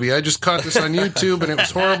this movie. I just caught this on YouTube and it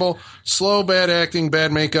was horrible. Slow, bad acting,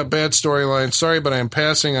 bad makeup, bad storyline. Sorry, but I am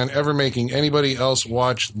passing on ever making anybody else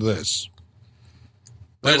watch this.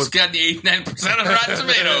 But it's got the 89% of Rotten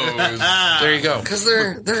Tomatoes. There you go. Because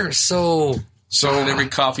they're so. So at every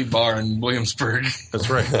coffee bar in Williamsburg. That's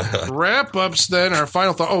right. Wrap-ups then, our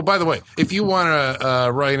final thought. Oh, by the way, if you want to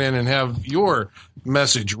write in and have your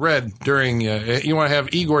message read during, you want to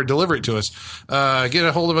have Igor deliver it to us, get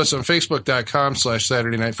a hold of us on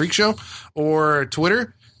Facebook.com/Saturday Night Freak Show or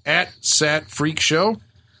Twitter @SatFreakShow.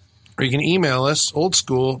 Or you can email us, old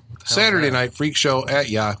school, Saturday Night Freak Show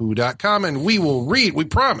 @yahoo.com, and we will read, we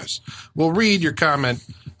promise, we'll read your comment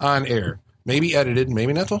on air. Maybe edited,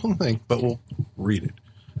 maybe not the whole thing, but we'll read it.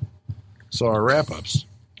 So our wrap-ups.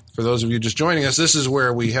 For those of you just joining us, this is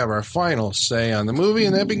where we have our final say on the movie,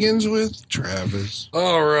 and that begins with Travis.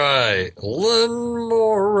 All right,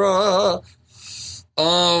 Lamora.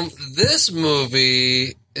 This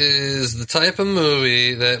movie is the type of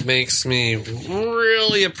movie that makes me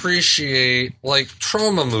really appreciate like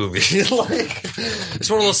trauma movies. Like it's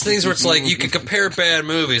one of those things where it's like you can compare bad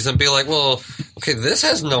movies and be like, well, okay, this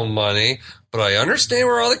has no money, but I understand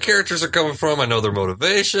where all the characters are coming from. I know their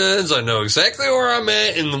motivations. I know exactly where I'm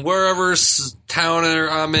at in wherever town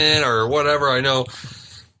I'm in or whatever. I know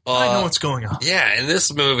what's going on. Yeah, and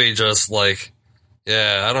this movie just like,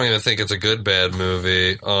 yeah, I don't even think it's a good bad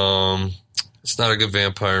movie. It's not a good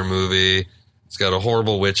vampire movie. It's got a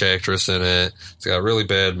horrible witch actress in it. It's got really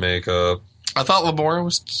bad makeup. I thought Lamora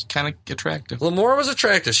was kind of attractive. Lamora was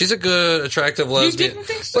attractive. She's a good, attractive lesbian. You didn't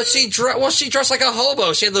think so? But she dressed like a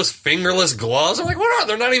hobo. She had those fingerless gloves. I'm like, what are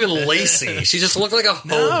they're not even lacy. She just looked like a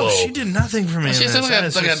hobo. No, she did nothing for me. She in said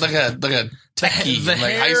this. like a techie, the like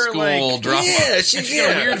hair, high school like- drama. Yeah, She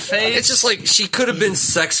got a weird face. It's just like she could have been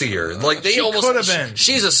sexier. Like they She almost could have been.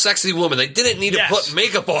 She's a sexy woman. They didn't need Yes. to put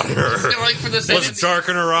makeup on her. Like for the Let's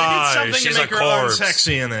darken her They did eyes. something She's to a make her corpse.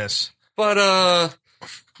 unsexy in this. But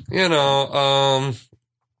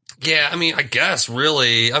yeah, I mean, I guess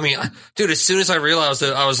really, I mean, dude, as soon as I realized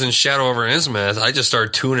that I was in Shadow over Innsmouth, I just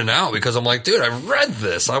started tuning out because I'm like, dude, I've read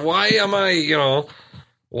this. Why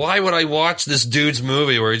would I watch this dude's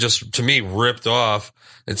movie where he just, to me, ripped off?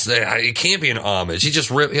 It can't be an homage. He just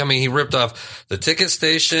he ripped off the ticket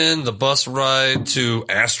station, the bus ride to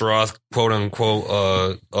Astaroth, quote unquote,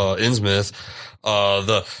 Innsmouth.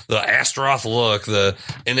 The Astaroth look,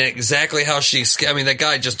 and exactly how that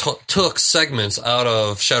guy just took segments out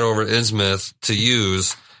of Shadow over Innsmouth to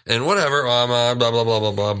use, and whatever, blah, blah, blah,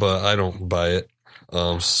 blah, blah, but I don't buy it.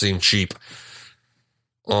 Seemed cheap.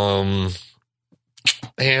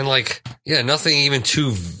 And like, yeah, nothing even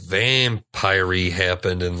too vampire-y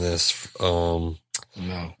happened in this. No.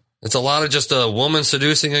 It's a lot of just a woman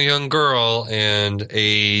seducing a young girl and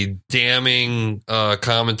a damning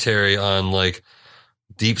commentary on like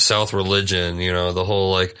Deep South religion, the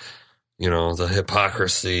whole like, the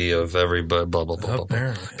hypocrisy of everybody, blah, blah, blah, blah, blah.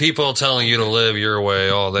 Apparently. People telling you to live your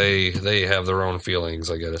way. Oh, they have their own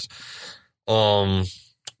feelings, I guess.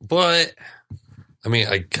 But I mean,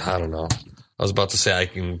 I don't know. I was about to say I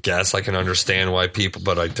can understand why people,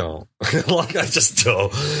 but I don't. Like, I just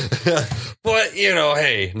don't. But,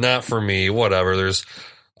 hey, not for me, whatever.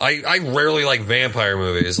 I rarely like vampire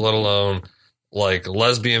movies, let alone like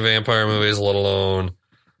lesbian vampire movies, let alone,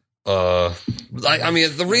 I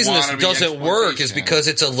mean, the reason this Wannabe doesn't work is exploitation. because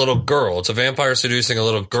it's a little girl. It's a vampire seducing a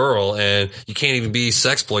little girl, and you can't even be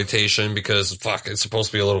sexploitation because, it's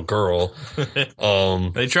supposed to be a little girl.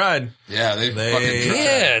 They tried. Yeah, they fucking tried.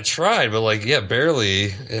 Yeah, it tried, but like, yeah,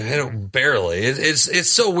 barely. Barely.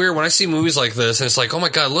 It's so weird when I see movies like this, and it's like, oh my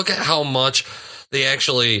god, look at how much they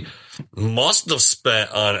actually must have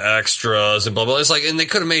spent on extras and blah blah. It's like, and they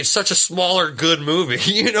could have made such a smaller, good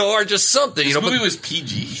movie, or just something. This but movie was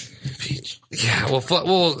PG. yeah, well,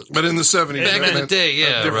 But in the 70s, back in the day,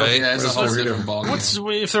 yeah, right. Yeah, it's a whole different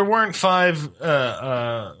ballgame. If there weren't 5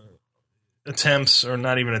 attempts, or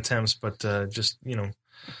not even attempts, but just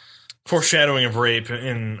foreshadowing of rape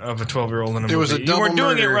of a 12-year-old in a movie, There was a double you weren't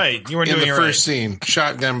doing it murder right. You weren't in doing the it right. first scene.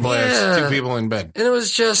 Shotgun blast, Yeah. 2 people in bed. And it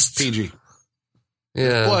was just PG.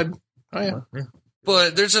 yeah. Blood. Oh, yeah.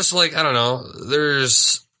 But there's just like, I don't know,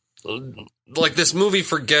 there's like this movie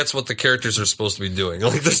forgets what the characters are supposed to be doing.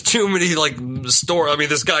 Like there's too many like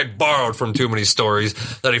this guy borrowed from too many stories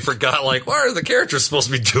that he forgot like, what are the characters supposed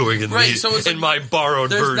to be doing in Right, so it's in like, my borrowed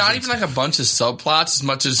There's version? not even like a bunch of subplots as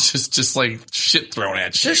much as just like shit thrown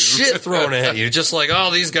at you. Just shit thrown at you. Just like,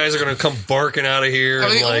 oh, these guys are going to come barking out of here. I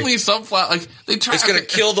mean, and the like, only subplot, like they try. it's going to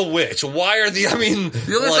kill the witch. Why are the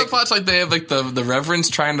The other like, subplots, like they have like the reverend's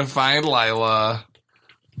trying to find Lila,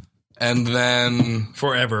 and then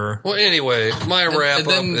Forever. well, anyway, my wrap and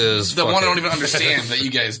up then is the one I fuck don't it. even understand that you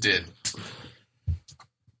guys did.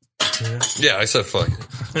 Yeah, I said fuck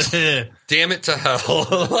it. Damn it to hell.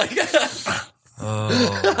 Like,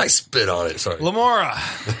 I spit on it. Sorry. Lamora.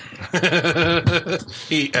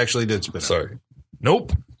 He actually did spit. Sorry.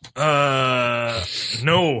 Nope. No.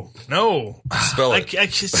 Spell it.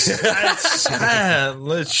 It's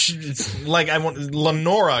like I want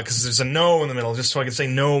Lenora because there's a no in the middle, just so I can say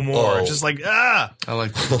no more. Oh. Just like I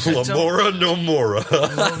like Lamora no mora.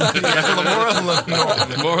 Lamora,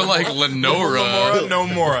 Lenora. more like Lenora. Lamora, no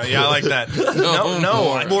more. Yeah, I like that.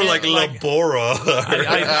 No. I More can't, like Labora.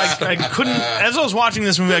 I couldn't. As I was watching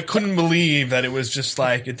this movie, I couldn't believe that it was just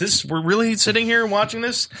like this. We're really sitting here watching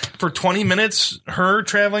this for 20 minutes. Her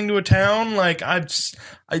traveling to a town, like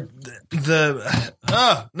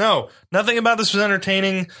no, nothing about this was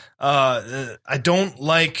entertaining. I don't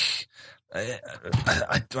like.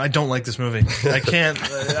 I don't like this movie. I can't.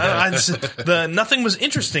 Nothing was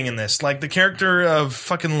interesting in this. Like the character of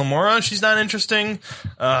fucking Lamora, she's not interesting.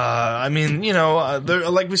 I mean,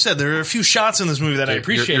 like we said, there are a few shots in this movie that I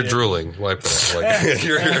appreciate. You're drooling. Wipe it.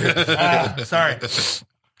 Like, Sorry.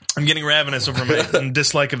 I'm getting ravenous over my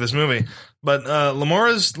dislike of this movie. But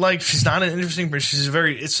Lamora's like, she's not an interesting person.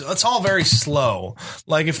 She's it's all very slow.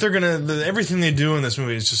 Like if they're everything they do in this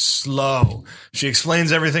movie is just slow. She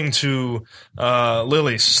explains everything to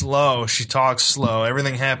Lily slow. She talks slow.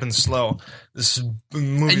 Everything happens slow. This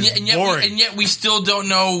movie is boring. And yet we still don't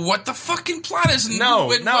know what the fucking plot is. And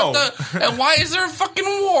why is there a fucking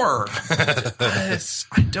war? I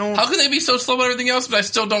don't. How can they be so slow about everything else, but I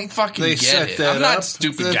still don't fucking get it? I'm not a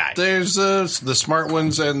stupid guy. There's the smart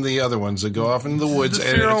ones and the other ones that go off into the woods,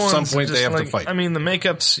 and at some point they have to fight. I mean, the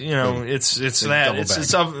makeup's, it's that.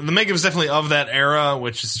 The makeup's definitely of that era,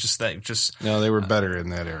 which is just that. No, they were better in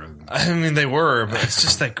that era. I mean, they were, but it's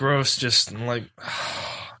just that gross. Just like,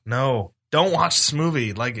 no. Don't watch this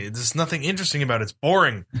movie. Like, there's nothing interesting about it. It's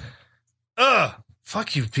boring. Ugh.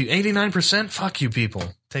 Fuck you, people. 89%? Fuck you, people.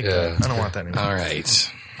 Take that. I don't want that anymore. All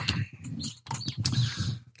right.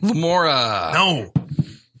 Lamora. No.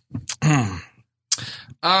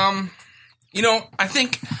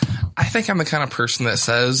 I think I'm the kind of person that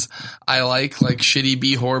says I like shitty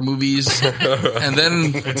B horror movies, and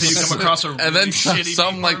then you come across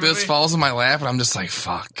something like this falls in my lap, and I'm just like,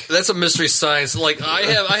 fuck. That's a Mystery Science. Like I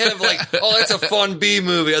have like, oh, that's a fun B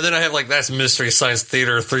movie, and then I have like, that's Mystery Science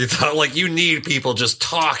Theater 3000. Like you need people just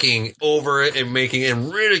talking over it and making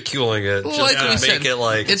and ridiculing it, just to make it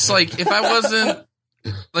like. It's like if I wasn't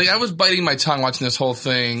like I was biting my tongue watching this whole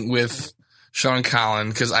thing with Sean Collin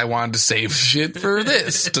because I wanted to save shit for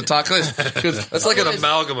this to talk this. That's like an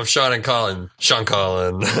amalgam of Sean Collin. Sean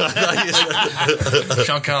Collin.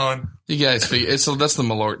 You guys, that's the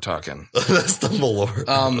Malort talking. That's the Malort.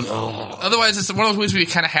 Otherwise, it's one of those movies where you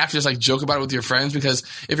kind of have to just like joke about it with your friends because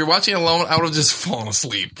if you're watching it alone, I would have just fallen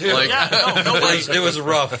asleep. Dude, it was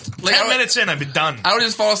rough. 10 minutes in, I'd be done. I would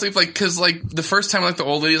just fall asleep because the first time the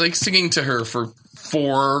old lady singing to her for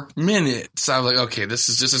 4 minutes. I was like, okay, this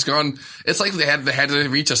is just going. It's like they had to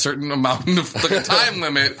reach a certain amount of time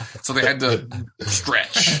limit, so they had to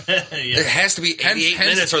stretch. It has to be 88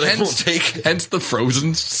 minutes, or they won't take. Hence the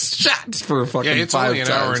frozen shots for fucking. Yeah, it's only an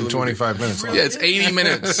hour and 25 minutes. Yeah, it's 80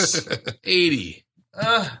 minutes. 80.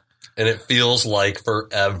 And it feels like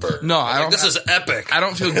forever. No, I don't. This is epic. I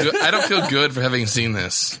don't feel good. I don't feel good for having seen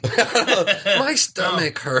this. My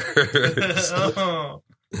stomach hurts. I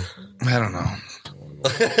don't know.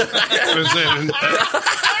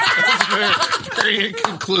 Very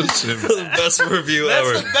inconclusive. The best review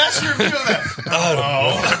ever. That's the best review of that.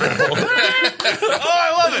 Oh, I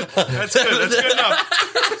love it. That's good. That's good enough.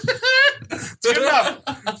 It's good enough.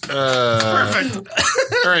 Perfect.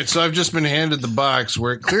 All right, so I've just been handed the box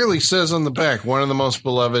where it clearly says on the back, one of the most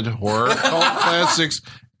beloved horror cult classics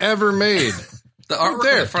ever made. The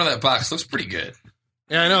artwork in the front of that box looks pretty good.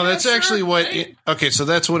 Yeah, I know. That's actually so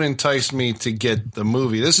that's what enticed me to get the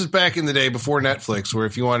movie. This is back in the day before Netflix, where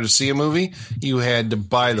if you wanted to see a movie, you had to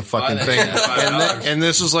buy the fucking thing. And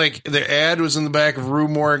this was like, the ad was in the back of Rue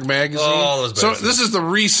Morgue magazine. Oh, so this is the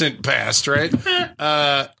recent past, right?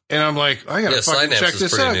 And I'm like, I gotta fucking check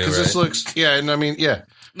this out because this looks,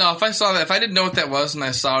 No, if I saw that, if I didn't know what that was and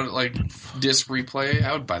I saw it disc replay,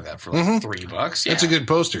 I would buy that for $3. Yeah. It's a good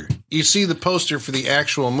poster. You see the poster for the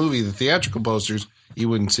actual movie, the theatrical posters, you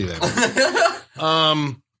wouldn't see that.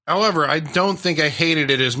 However, I don't think I hated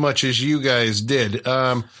it as much as you guys did.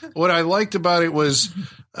 What I liked about it was,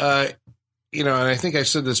 and I think I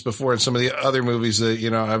said this before in some of the other movies that,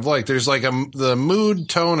 I've liked. There's the mood,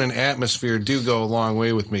 tone, and atmosphere do go a long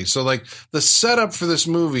way with me. So the setup for this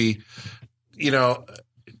movie,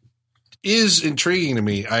 is intriguing to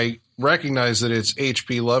me. I recognize that it's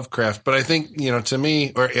H.P. Lovecraft, but I think, to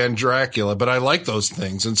me, and Dracula, but I like those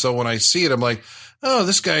things. And so when I see it, I'm like, oh,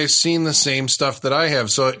 this guy's seen the same stuff that I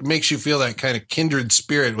have. So it makes you feel that kind of kindred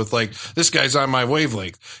spirit with this guy's on my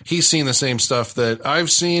wavelength. He's seen the same stuff that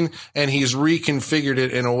I've seen, and he's reconfigured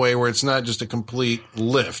it in a way where it's not just a complete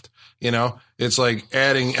lift. It's like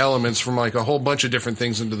adding elements from a whole bunch of different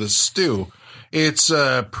things into the stew. It's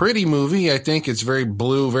a pretty movie. I think it's very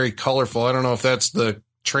blue, very colorful. I don't know if that's the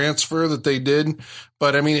transfer that they did,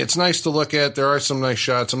 but I mean, it's nice to look at. There are some nice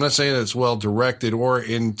shots. I'm not saying that it's well directed, or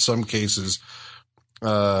in some cases,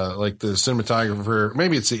 like the cinematographer,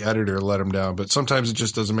 maybe it's the editor let him down, but sometimes it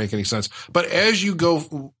just doesn't make any sense. But as you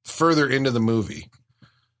go further into the movie,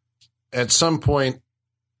 at some point,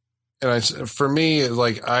 and for me,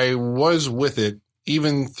 I was with it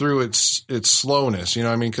even through its slowness,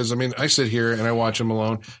 because I sit here and I watch them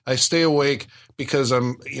alone. I stay awake because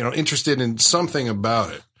I'm, interested in something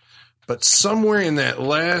about it. But somewhere in that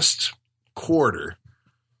last quarter,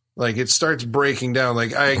 Like it starts breaking down.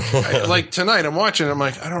 Like I like tonight I'm watching it, I'm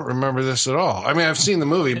like, I don't remember this at all. I mean, I've seen the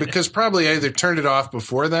movie because probably I either turned it off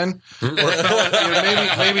before then or maybe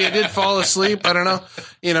I did fall asleep. I don't know,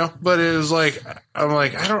 but it was like, I'm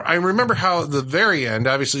like, I remember how the very end,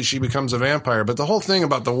 obviously she becomes a vampire, but the whole thing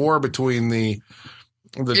about the war between the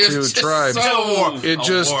two tribes,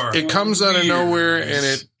 it comes out of nowhere and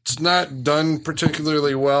it's not done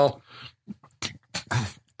particularly well.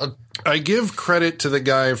 I give credit to the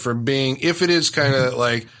guy for being, if it is kind of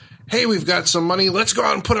like, hey, we've got some money, let's go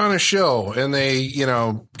out and put on a show. And they,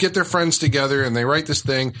 get their friends together and they write this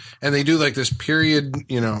thing and they do like this period,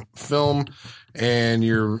 film and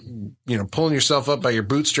you're, pulling yourself up by your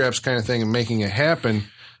bootstraps kind of thing and making it happen.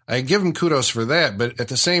 I give them kudos for that. But at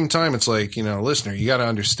the same time, it's like, listener, you got to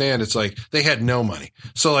understand, it's like they had no money.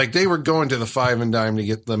 So like they were going to the Five and Dime to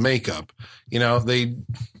get the makeup, they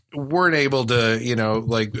weren't able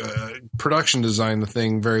to, production design the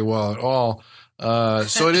thing very well at all.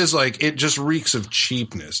 So it is like, it just reeks of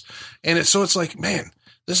cheapness. And it's like, man,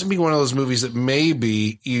 this would be one of those movies that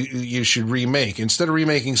maybe you should remake. Instead of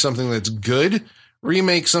remaking something that's good,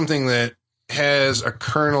 remake something that has a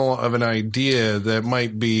kernel of an idea that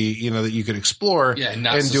might be, that you could explore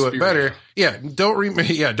and do it better. Yeah. Don't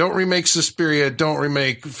remake Suspiria. Don't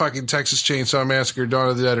remake fucking Texas Chainsaw Massacre, Dawn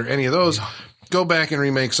of the Dead, or any of those. Go back and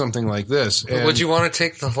remake something like this. And would you want to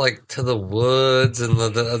take to the woods and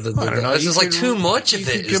the I don't know. It's just like too much of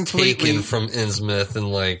it is taken from Innsmouth and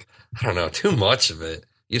like, I don't know, too much of it.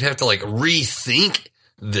 You'd have to like rethink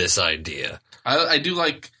this idea. I did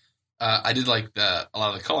like a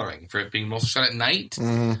lot of the coloring for it being mostly shot at night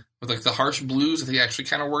with like the harsh blues. I think it actually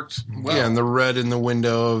kind of worked well. Yeah, and the red in the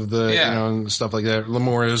window of the and stuff like that.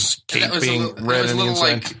 Lamora's cape being red in the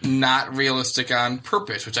inside. Like not realistic on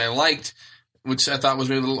purpose, which I liked. Which I thought was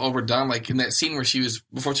maybe a little overdone. Like in that scene where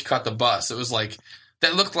before she caught the bus, it was like,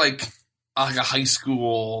 that looked like a high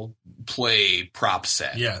school play prop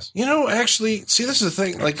set. Yes. Actually, see, this is the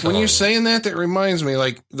thing. Like when you're saying that reminds me,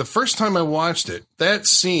 like the first time I watched it, that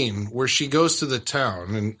scene where she goes to the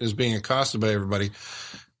town and is being accosted by everybody,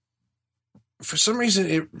 for some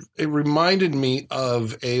reason, it reminded me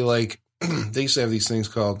of a, like, they used to have these things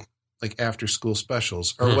called like after school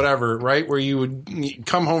specials or whatever, right? Where you would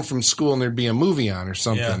come home from school and there'd be a movie on or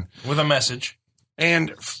something. Yeah, with a message.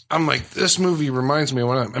 And I'm like, this movie reminds me of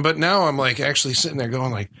one of them. But now I'm like actually sitting there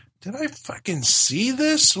going like, did I fucking see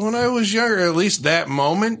this when I was younger? Or at least that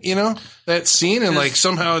moment, that scene. And like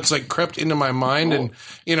somehow it's like crept into my mind and,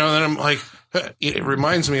 then I'm like, it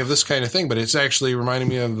reminds me of this kind of thing, but it's actually reminding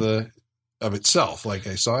me of itself. Like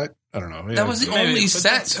I saw it. I don't know. Yeah. That was the only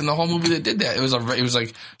set in the whole movie that did that. It was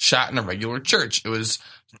like shot in a regular church. It was,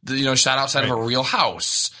 shot outside of a real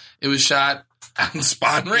house. It was shot on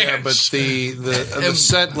Spawn Ranch. Yeah, but the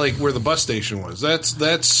set like where the bus station was, that's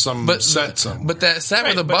some set somewhere. But that set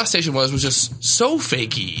where the bus station was just so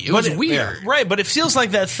fakey. It was weird. Yeah. Right, but it feels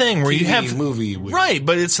like that thing where you have movie. Right,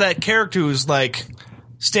 but it's that character who's like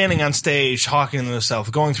standing on stage, talking to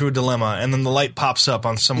himself, going through a dilemma, and then the light pops up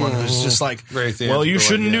on someone who's just like, well, you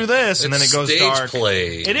shouldn't do this, and then it goes stage dark.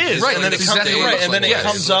 Play. It is, right? And then it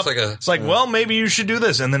comes up. It's like, well, maybe you should do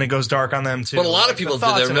this, and then it goes dark on them too. But a lot of people did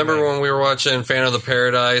that. Remember when we were watching Phantom of the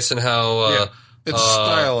Paradise and how it's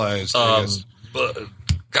stylized? I guess.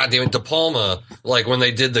 God damn it, De Palma, like when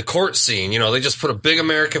they did the court scene, they just put a big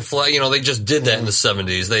American flag, they just did that in the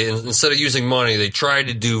 70s. They, instead of using money, they tried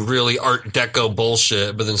to do really Art Deco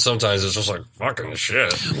bullshit, but then sometimes it's just like, fucking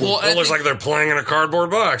shit. Well, it looks like they're playing in a cardboard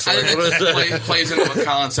box. I think that plays into what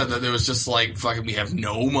Colin said, that there was just like, fucking, we have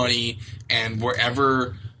no money, and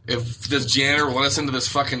wherever... If this janitor will let us into this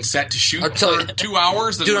fucking set to shoot for 2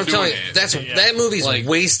 hours, then I'm telling you, that movie's like,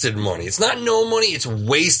 wasted money. It's not no money, it's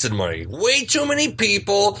wasted money. Way too many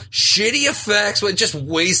people, shitty effects, but just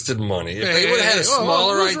wasted money. If they would have had a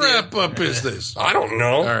smaller idea. What wrap up is this? I don't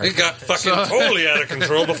know. Right. It got fucking totally out of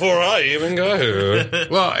control before I even got here.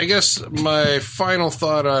 Well, I guess my final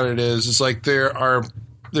thought on it is like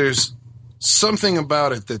there's something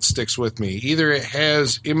about it that sticks with me. Either it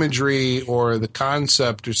has imagery or the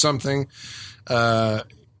concept or something.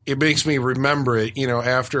 It makes me remember it,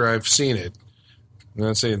 after I've seen it. I'm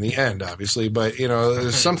not saying the end, obviously, but,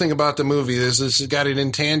 there's something about the movie. This has got an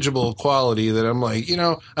intangible quality that I'm like,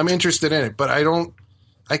 I'm interested in it, but I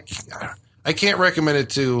can't recommend it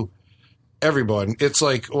to everyone. It's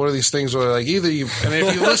like one of these things where like either and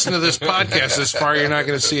if you listen to this podcast this far, you're not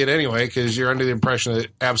going to see it anyway because you're under the impression that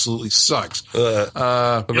it absolutely sucks.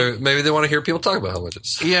 Maybe they want to hear people talk about how much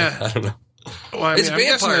it's. Yeah. I don't know. Well, I It's mean, I'm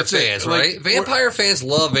guessing vampire that's it. fans, Like, right? Vampire fans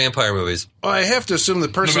love vampire movies. Well, I have to assume the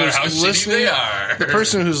person matter how who's shitty listening, they are. the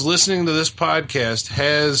person who's listening to this podcast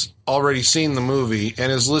has already seen the movie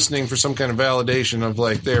and is listening for some kind of validation of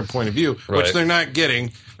like their point of view, which Right. they're not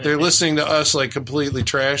getting. They're listening to us like completely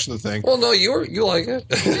trash the thing. Well, no, you like it.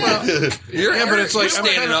 Yeah, but it's like you're I'm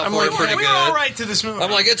standing kinda- up I'm for it like- pretty We're good. all right to this movie. I'm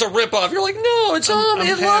like, it's a ripoff. You're like, no, it's on.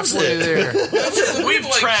 It loves halfway it. there. We've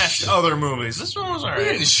trashed other movies. This one was all right.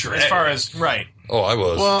 didn't shred. As far as, right. Oh, I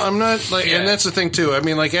was. Well, I'm not like, Yeah. and that's the thing too. I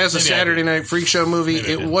mean, like as a Maybe I Saturday did. Night Freak Show movie, Maybe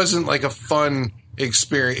I it did. wasn't like a fun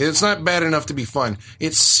experience. It's not bad enough to be fun.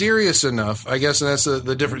 It's serious enough, I guess, and that's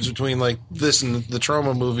the difference between like this and the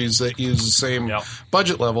trauma movies that use the same Yep.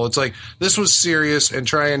 budget level. It's like this was serious and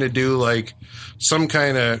trying to do like some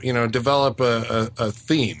kind of develop a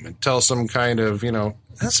theme and tell some kind of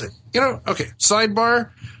that's it. Okay. Sidebar.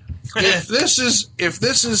 If this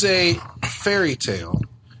is a fairy tale.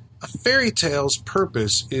 A fairy tale's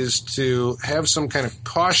purpose is to have some kind of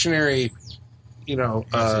cautionary,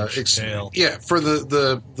 tale. yeah, for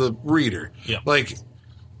the reader. Yeah. Like,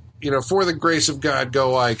 for the grace of God,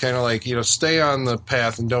 go I, kind of like, stay on the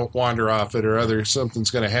path and don't wander off it, or other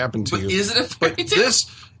something's going to happen to But you. is it a fairy But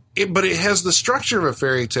tale? but it has the structure of a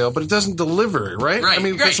fairy tale, but it doesn't deliver it, right? Right, I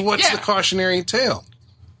mean, because right, what's yeah. the cautionary tale?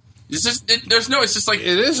 It's just it's just like It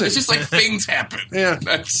isn't. It's just like things happen. Yeah.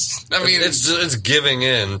 It's giving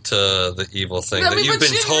in to the evil thing I that mean, you've but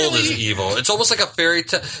been told is generally- evil. It's almost like a fairy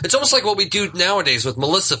tale. It's almost like what we do nowadays with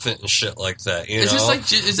Maleficent and shit like that. It's know?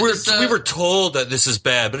 just like we were told that this is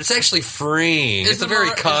bad, but it's actually freeing. It's It's a the very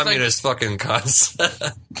more- it's like- communist fucking concept.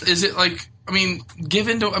 Is it like? I mean,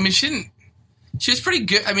 given to. I mean, she didn't. She was pretty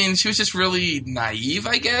good. I mean, she was just really naive.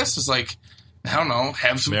 I guess it's like. I don't know.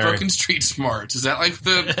 Have some Very. fucking street smarts. Is that like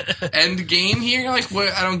the end game here? Like,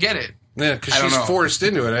 what? I don't get it. Yeah, because I don't she's know. forced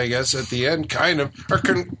into it, I guess, at the end, kind of. Or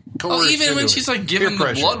coerced Well, even when into she's it. like given Peer the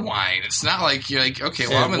pressure. blood wine, it's not like you're like, okay,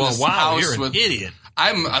 well, Yeah, I'm in Well, this wow, house you're an with. idiot.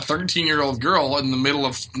 I'm a 13-year-old girl in the middle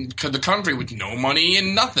of the country with no money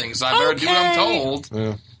and nothing, so I better do what I'm told.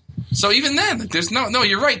 Yeah. So even then, like, there's no.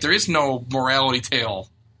 You're right. There is no morality tale.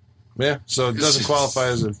 Yeah, so it doesn't qualify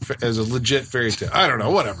as a legit fairy tale. I don't know,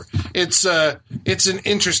 whatever. It's an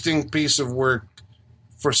interesting piece of work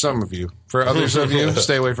for some of you. For others of you,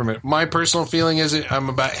 stay away from it. My personal feeling is I'm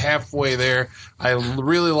about halfway there. I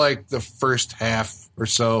really like the first half or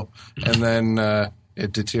so, and then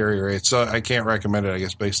it deteriorates. So I can't recommend it, I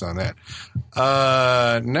guess, based on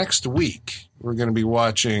that. Next week, we're going to be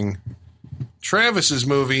watching Travis's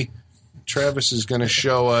movie. Travis is going to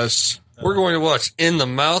show us... We're going to watch In the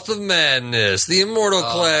Mouth of Madness, the immortal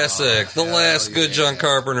classic, the last good John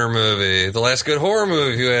Carpenter movie, the last good horror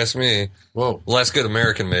movie, if you ask me. Whoa. The last good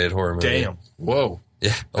American-made horror movie. Damn. Whoa.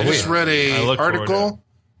 Yeah. I just read I a look forward to article.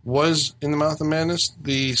 Was In the Mouth of Madness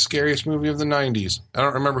the scariest movie of the 90s? I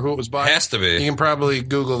don't remember who it was by. Has to be. You can probably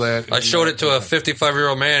Google that. I showed it to a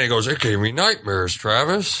 55-year-old man. He goes, "It gave me nightmares,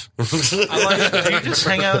 Travis." I like it. Do you just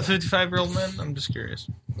hang out with 55-year-old men? I'm just curious.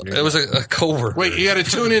 It was a coworker. Wait, you got to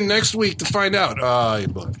tune in next week to find out. You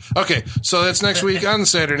blew it. Okay, so that's next week on the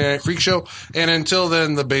Saturday Night Freak Show. And until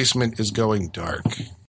then, the basement is going dark.